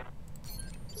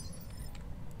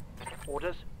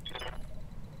 Orders.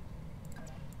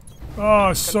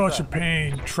 Oh, such a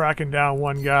pain tracking down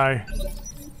one guy.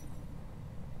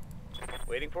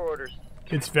 Waiting for orders.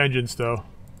 It's vengeance, though.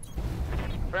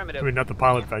 Affirmative. I mean, not the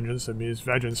pilot vengeance. I mean, it's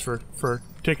vengeance for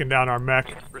taking down our mech.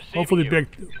 Receiving Hopefully, you.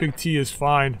 Big T is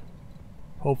fine.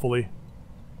 Hopefully.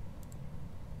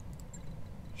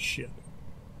 Shit.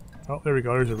 Oh, there we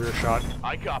go. There's a rear shot.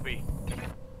 I copy.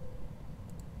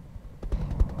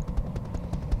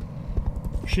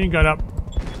 Machine gun up.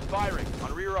 Firing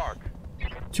on rear arc.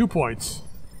 2 points.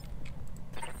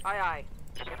 Aye, aye.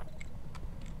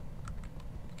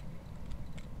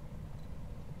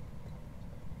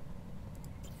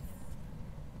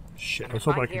 Shit, I was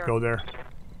hoping I'm I could here. go there.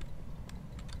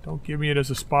 Don't give me it as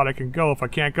a spot I can go if I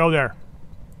can't go there.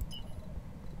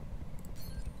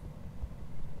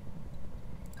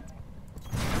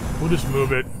 We'll just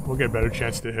move it. We'll get a better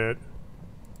chance to hit.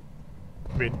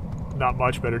 I mean, not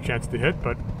much better chance to hit,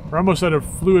 but we're almost out of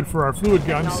fluid for our fluid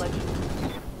guns. Acknowledge.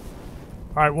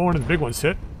 Alright, one of the big ones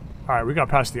hit. Alright, we got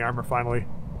past the armor finally.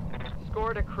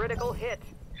 Scored a critical hit.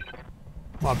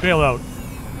 Come on, bail out.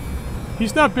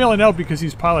 He's not bailing out because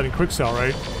he's piloting Quikscell,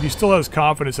 right? He still has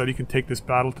confidence that he can take this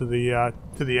battle to the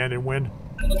end and win.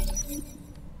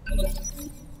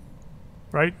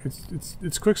 Right?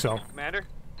 It's Quikscell. Commander.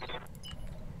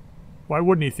 Why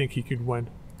wouldn't he think he could win?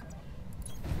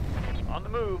 On the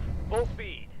move. Full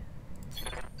speed.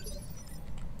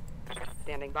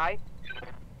 Standing by.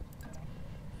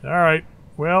 Alright,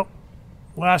 well,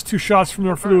 Last 2 shots from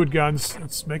their fluid guns.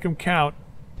 Let's make them count.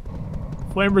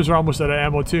 Flamers are almost out of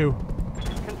ammo too.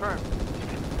 Confirmed.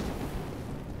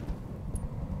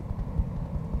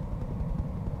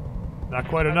 Not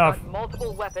quite I've enough. got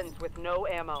multiple weapons with no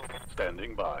ammo.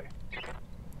 Standing by.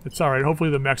 It's alright. Hopefully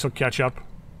the mechs will catch up.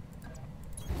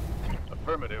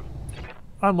 Affirmative.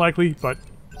 Unlikely, but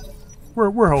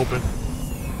we're hoping.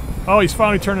 Oh, he's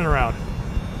finally turning around.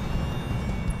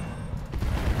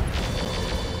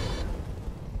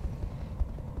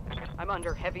 I'm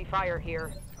under heavy fire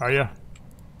here. Are ya?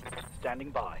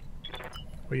 Standing by.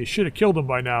 Well, you should have killed him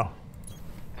by now.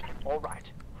 All right.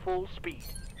 Full speed.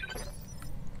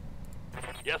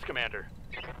 Yes, Commander.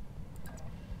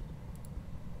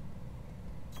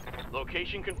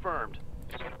 Location confirmed.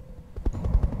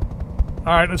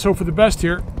 Alright, let's hope for the best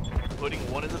here. Putting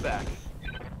one in the back.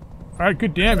 Alright,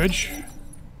 good damage.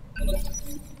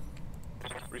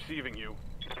 Receiving you.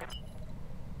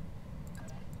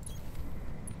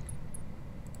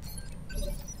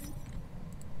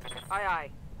 Aye,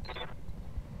 aye.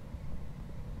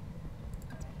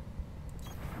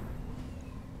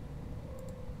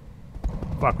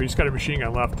 Fuck, we just got a machine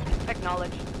gun left.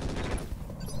 Acknowledged.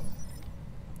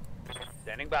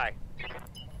 Standing by.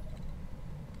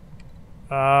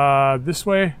 This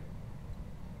way?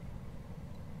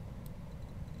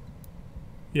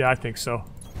 Yeah, I think so.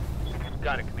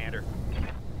 Got it, Commander.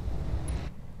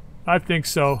 I think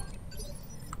so.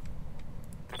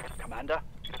 Commander.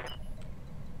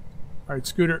 Alright,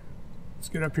 Scooter. Let's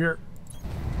get up here.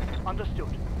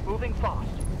 Understood. Moving fast.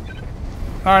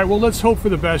 Alright, well, let's hope for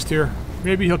the best here.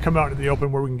 Maybe he'll come out into the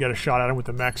open where we can get a shot at him with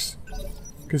the mechs.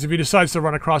 Because if he decides to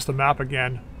run across the map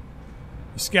again,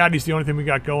 the Scatty's the only thing we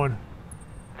got going.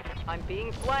 I'm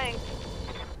being flanked.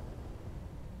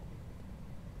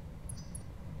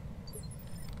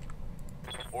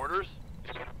 Orders?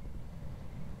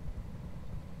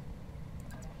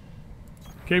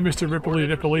 Okay, Mr. Ripley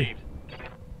Orders Nipply. received.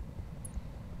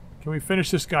 Can we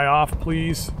finish this guy off,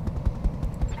 please?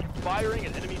 Firing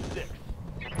at enemy 6.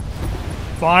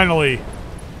 Finally!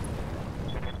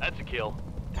 That's a kill.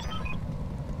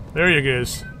 There you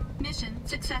goes. Mission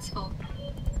successful.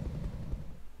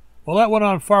 Well, that went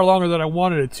on far longer than I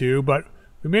wanted it to, but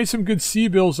we made some good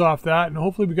C-bills off that, and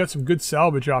hopefully we got some good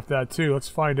salvage off that too. Let's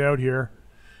find out here.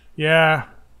 Yeah.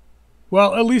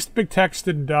 Well, at least Big Tex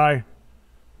didn't die.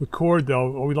 With Cord,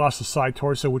 though, we lost the side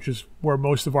torso, which is where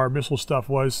most of our missile stuff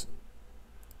was.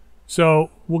 So,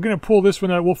 we're going to pull this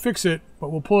one out. We'll fix it,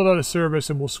 but we'll pull it out of service,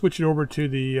 and we'll switch it over to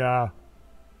the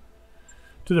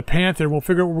Panther. We'll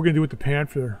figure out what we're going to do with the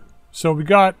Panther. So, we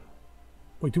got...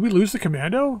 Wait, did we lose the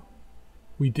Commando?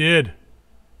 We did.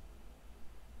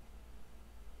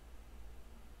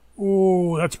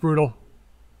 Ooh, that's brutal.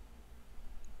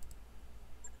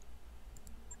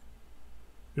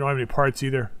 You don't have any parts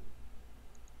either.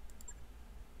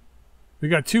 We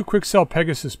got 2 Quikscell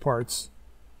Pegasus parts.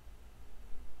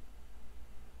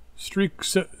 Streak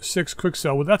 6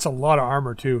 Quikscell. Well, that's a lot of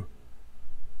armor too.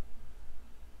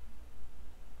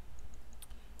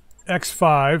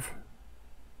 X5.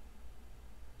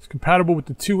 It's compatible with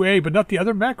the 2A, but not the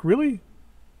other mech, really?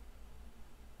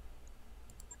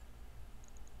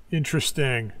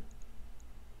 Interesting.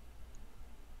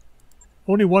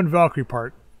 Only 1 Valkyrie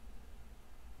part.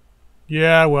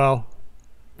 Yeah, well,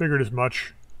 figured as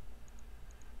much.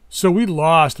 So we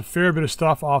lost a fair bit of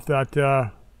stuff off that,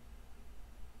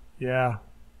 yeah,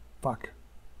 fuck.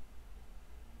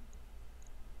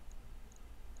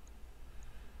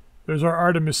 There's our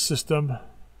Artemis system.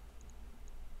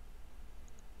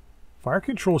 Fire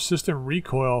control system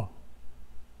recoil.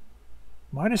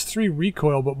 -3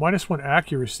 recoil, but -1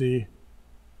 accuracy.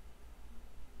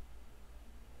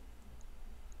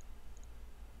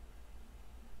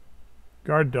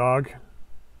 Guard dog.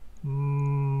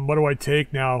 What do I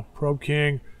take now? Probe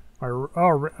King.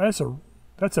 Oh,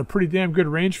 that's a pretty damn good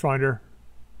rangefinder.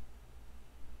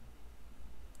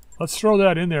 Let's throw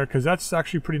that in there because that's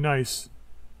actually pretty nice.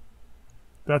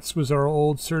 That was our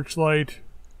old searchlight.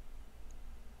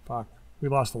 Fuck, we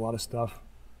lost a lot of stuff.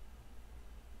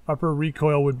 Upper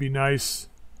recoil would be nice.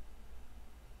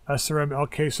 SRM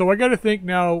LK. So I got to think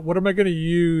now. What am I going to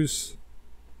use?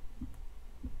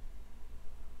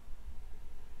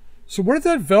 So what did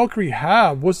that Valkyrie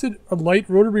have? Was it a light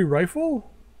rotary rifle?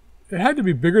 It had to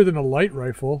be bigger than a light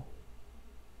rifle.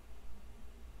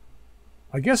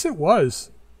 I guess it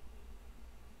was.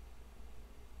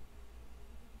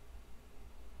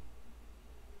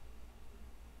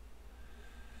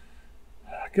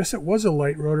 I guess it was a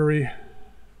light rotary.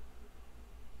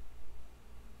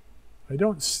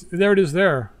 There it is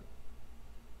there.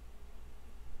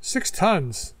 6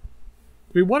 tons.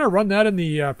 Do we want to run that in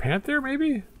the Panther,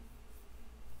 maybe?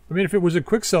 I mean, if it was a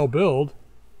Quikscell build.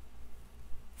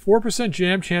 4%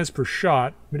 jam chance per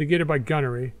shot, mitigated by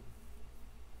gunnery.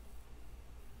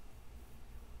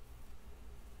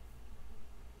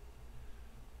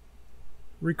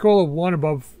 Recoil of 1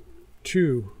 above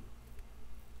 2.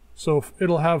 So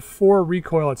it'll have 4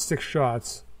 recoil at 6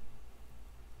 shots.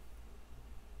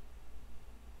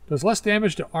 Does less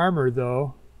damage to armor,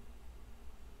 though.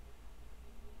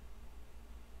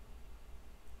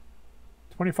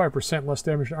 25% less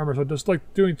damage to armor, so just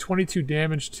like doing 22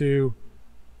 damage to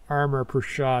armor per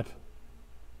shot.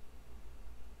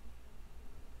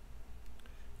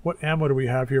 What ammo do we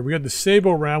have here? We got the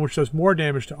Sabo round, which does more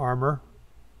damage to armor.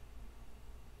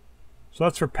 So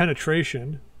that's for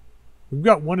penetration. We've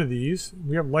got one of these.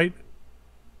 We have light.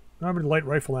 I don't have any light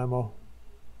rifle ammo.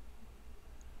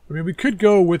 I mean, we could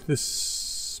go with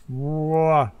this.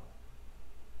 We're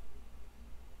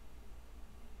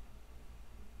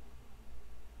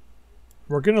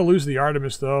going to lose the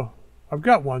Artemis, though. I've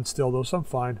got one still, though, so I'm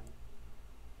fine.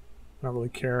 I don't really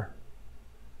care.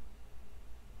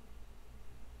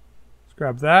 Let's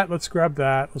grab that. Let's grab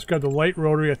that. Let's grab the light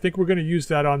rotary. I think we're going to use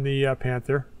that on the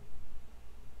Panther.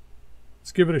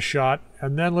 Let's give it a shot.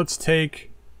 And then let's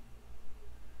take...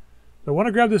 I want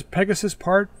to grab this Pegasus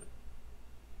part.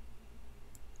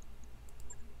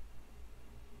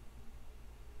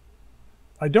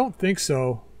 I don't think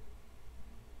so.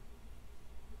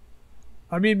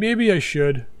 I mean, maybe I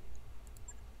should.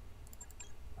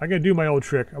 I'm going to do my old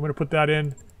trick. I'm going to put that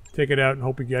in, take it out, and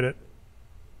hope we get it.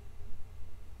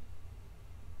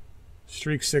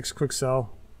 Streak 6 Quikscell.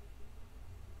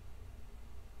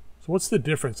 So what's the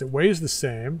difference? It weighs the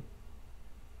same.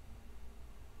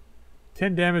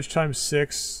 10 damage times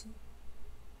 6.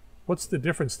 What's the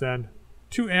difference then?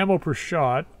 2 ammo per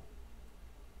shot.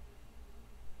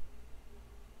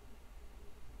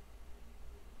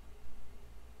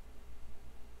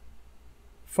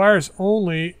 Fires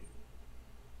only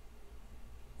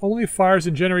fires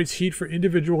and generates heat for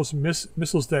individual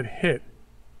missiles that hit.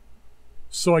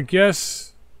 So I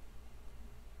guess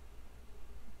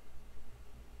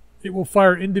it will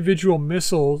fire individual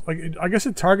missiles. Like I guess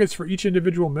it targets for each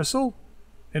individual missile,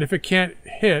 and if it can't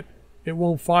hit, it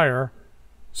won't fire.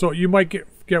 So you might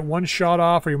get 1 shot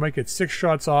off, or you might get 6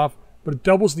 shots off, but it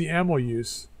doubles the ammo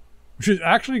use, which is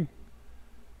actually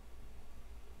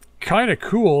kind of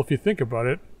cool if you think about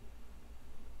it.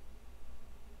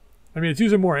 I mean, it's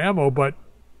using more ammo, but...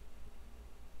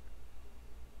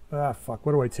 Ah, fuck.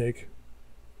 What do I take?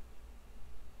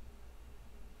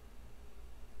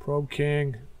 Probe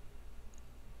King.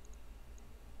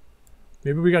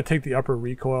 Maybe we gotta take the upper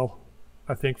recoil,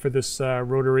 I think, for this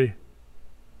rotary.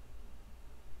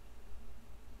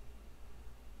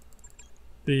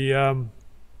 The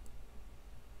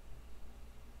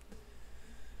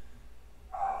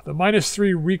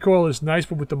 -3 recoil is nice,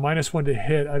 but with the -1 to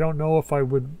hit, I don't know if I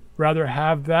would rather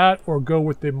have that or go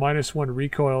with the -1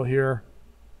 recoil here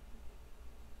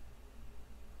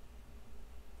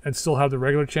and still have the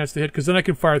regular chance to hit, because then I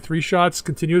can fire 3 shots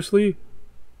continuously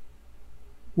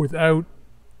without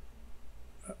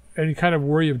any kind of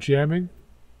worry of jamming.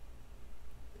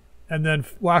 And then,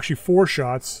 well, actually 4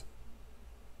 shots,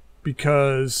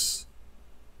 because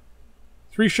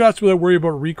 3 shots without worry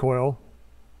about recoil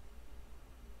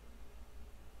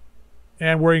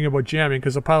and worrying about jamming,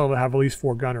 because the pilot will have at least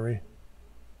 4 gunnery.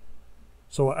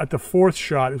 So at the 4th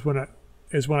shot is when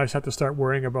I just have to start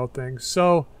worrying about things.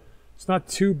 So it's not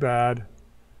too bad.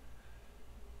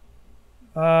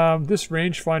 This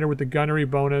rangefinder with the gunnery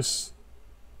bonus,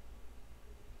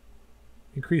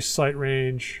 increased sight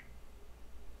range.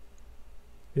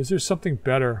 Is there something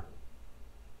better?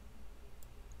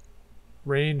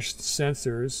 Ranged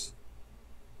sensors.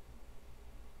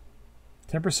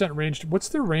 10% range. What's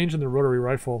the range in the rotary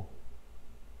rifle?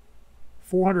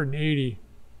 480.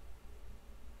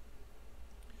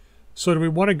 So do we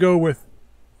want to go with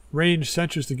range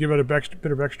sensors to give it a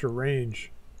bit of extra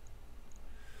range?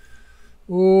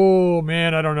 Oh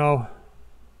man, I don't know.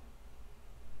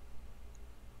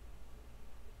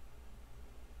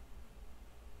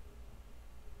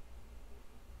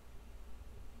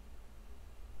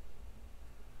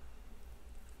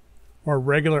 Or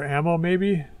regular ammo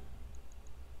maybe?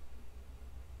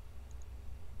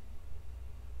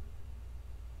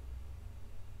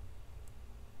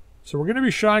 So we're going to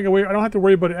be shying away. I don't have to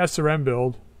worry about an SRM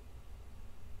build.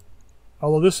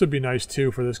 Although this would be nice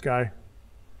too for this guy.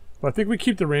 But I think we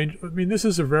keep the range. I mean, this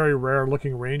is a very rare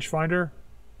looking rangefinder.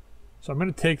 So I'm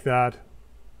going to take that.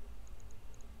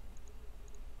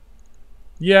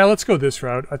 Yeah, let's go this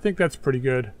route. I think that's pretty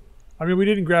good. I mean, we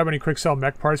didn't grab any Quikscell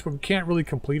mech parts, but we can't really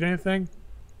complete anything.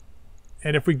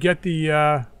 And if we get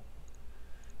the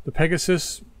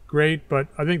Pegasus, great. But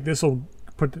I think this will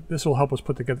help us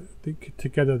put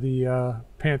together the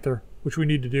Panther, which we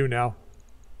need to do now.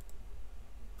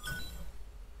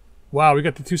 Wow, we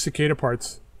got the 2 cicada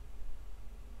parts.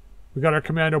 We got our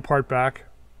commando part back.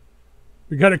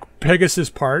 We got a Pegasus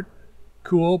part.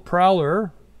 Cool.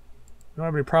 Prowler. We don't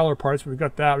have any Prowler parts, but we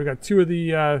got that. We got 2 of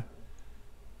the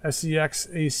SEX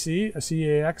AC,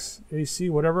 SEAX AC,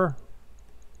 whatever.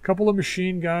 A couple of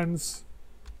machine guns.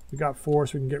 We got 4,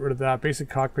 so we can get rid of that. Basic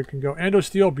cockpit can go. Endo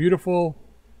steel, beautiful.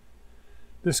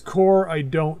 This core I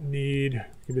don't need. You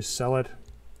can just sell it.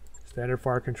 Standard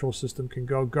fire control system can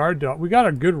go. Guard dog. We got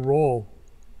a good roll.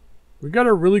 We got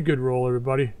a really good roll,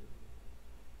 everybody.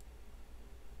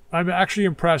 I'm actually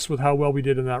impressed with how well we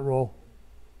did in that roll.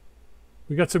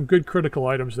 We got some good critical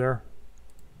items there.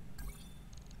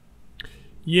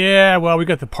 Yeah, well, we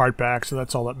got the part back, so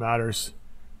that's all that matters.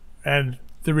 And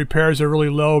the repairs are really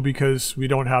low because we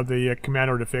don't have the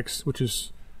commando to fix, which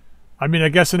is... I mean, I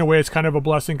guess in a way it's kind of a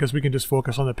blessing because we can just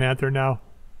focus on the Panther now.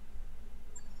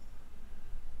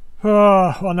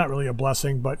 Well, not really a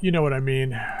blessing, but you know what I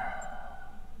mean.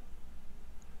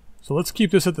 So let's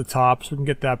keep this at the top so we can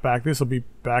get that back. This will be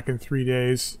back in 3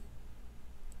 days.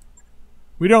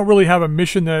 We don't really have a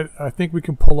mission that I think we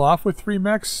can pull off with 3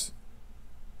 mechs.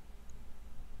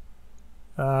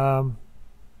 Or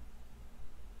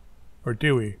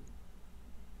do we?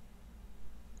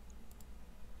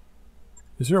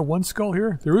 Is there a 1 skull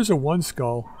here? There is a 1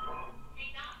 skull.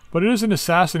 But it is an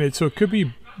assassinate, so it could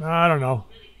be... I don't know.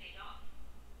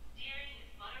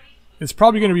 It's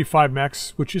probably going to be 5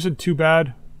 mechs, which isn't too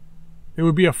bad. It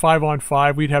would be a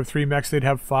 5-on-5. We'd have 3 mechs, they'd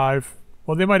have 5.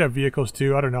 Well, they might have vehicles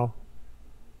too, I don't know.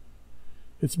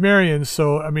 It's Marian,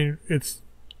 so, I mean, it's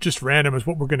just random is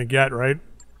what we're going to get, right?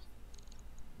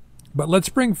 But let's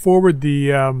bring forward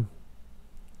the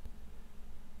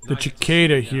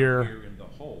cicada here.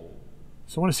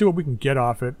 So I want to see what we can get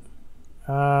off it.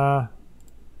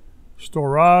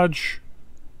 Storage.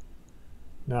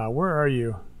 Now, where are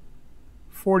you?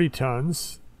 40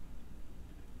 tons.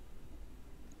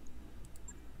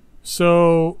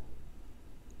 So,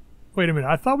 wait a minute.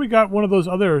 I thought we got one of those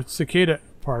other cicada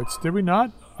parts. Did we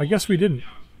not? I guess we didn't.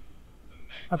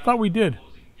 I thought we did.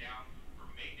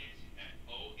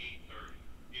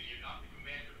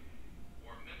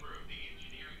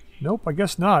 Nope, I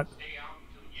guess not.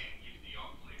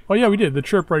 Oh yeah, we did. The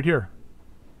chirp right here.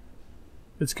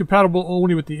 It's compatible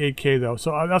only with the 8K though,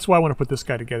 so that's why I want to put this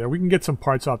guy together. We can get some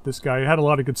parts off this guy. It had a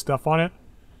lot of good stuff on it.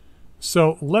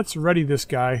 So let's ready this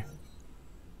guy.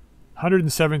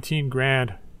 117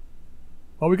 grand.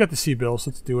 Well, we got the C-bills.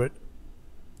 Let's do it.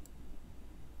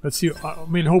 Let's see. I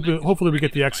mean, hopefully we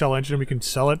get the XL engine and we can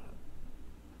sell it.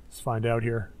 Let's find out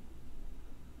here.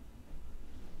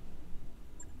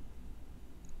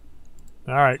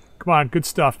 Alright, come on. Good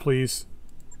stuff, please.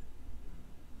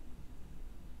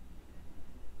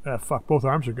 Ah, fuck, both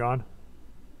arms are gone.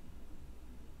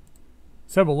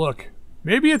 Let's have a look.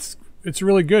 Maybe it's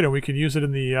really good and we can use it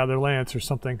in the other lance or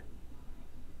something.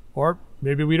 Or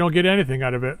maybe we don't get anything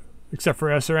out of it, except for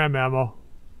SRM ammo.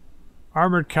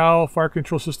 Armored cowl, fire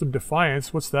control system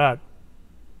defiance. What's that?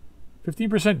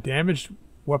 15% damage,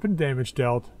 weapon damage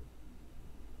dealt.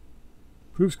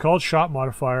 Proves called shot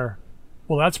modifier.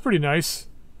 Well, that's pretty nice.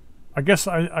 I guess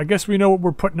we know what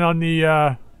we're putting on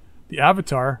the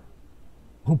avatar.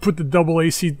 We'll put the double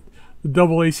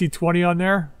AC-20 on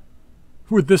there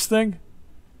with this thing.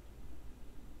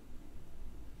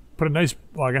 Put a nice.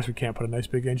 Well, I guess we can't put a nice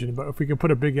big engine in, but if we can put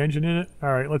a big engine in it,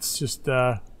 all right. Let's just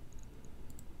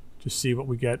see what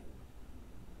we get.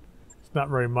 It's not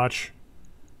very much.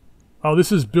 Oh,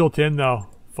 this is built in though.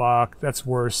 Fuck, that's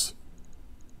worse.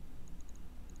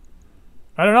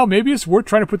 I don't know. Maybe it's worth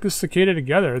trying to put this cicada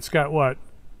together. It's got what?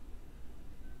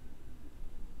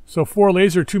 So 4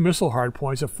 laser, 2 missile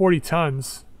hardpoints at 40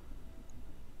 tons.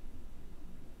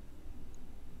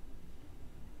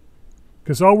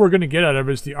 Because all we're going to get out of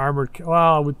it is the armored...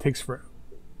 Well, it takes for...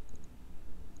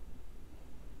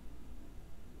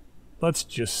 Let's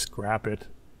just scrap it.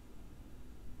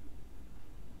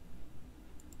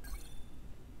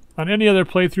 On any other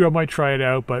playthrough, I might try it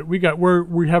out, but we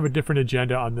have a different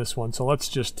agenda on this one, so let's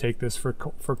just take this for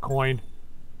coin.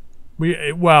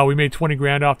 Wow, we made 20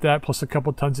 grand off that, plus a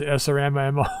couple tons of SRM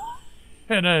ammo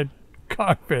and a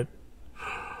cockpit.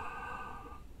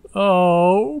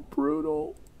 Oh,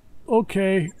 brutal.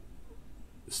 Okay.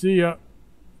 See ya.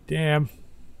 Damn.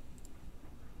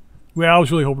 Well, I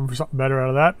was really hoping for something better out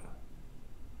of that.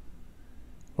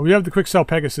 Well, we have the Quikscell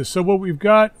Pegasus. So what we've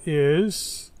got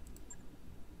is...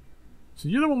 So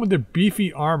you're the one with the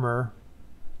beefy armor.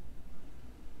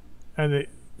 And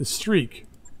the the streak.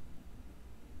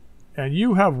 And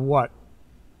you have what?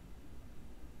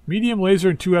 Medium laser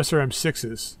and 2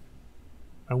 SRM6s.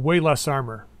 And way less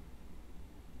armor.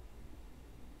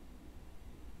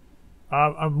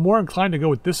 I'm more inclined to go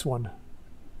with this one.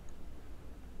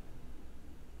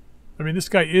 I mean, this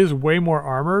guy is way more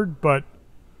armored, but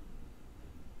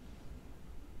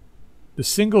the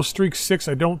single streak 6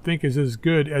 I don't think is as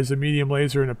good as a medium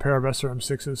laser and a pair of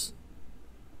SRM6s.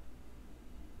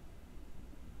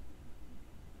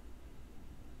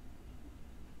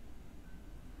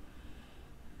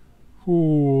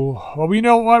 Ooh. Well, you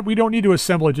know what? We don't need to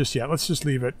assemble it just yet. Let's just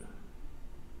leave it.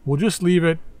 We'll just leave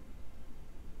it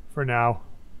for now.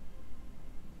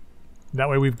 That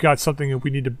way we've got something if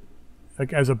we need to,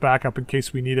 like, as a backup in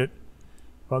case we need it.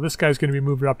 Well, this guy's going to be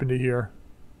moved up into here.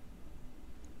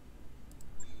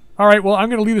 Alright, well, I'm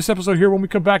going to leave this episode here. When we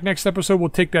come back next episode, we'll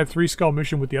take that 3-skull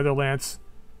mission with the other Lance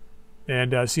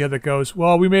and see how that goes.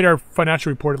 Well, we made our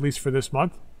financial report at least for this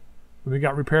month. And we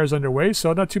got repairs underway,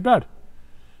 so not too bad.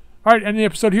 Alright, end the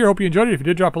episode here. Hope you enjoyed it. If you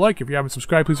did, drop a like. If you haven't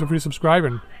subscribed, please feel free to subscribe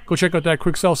and go check out that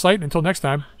Quikscell site. And until next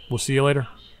time, we'll see you later.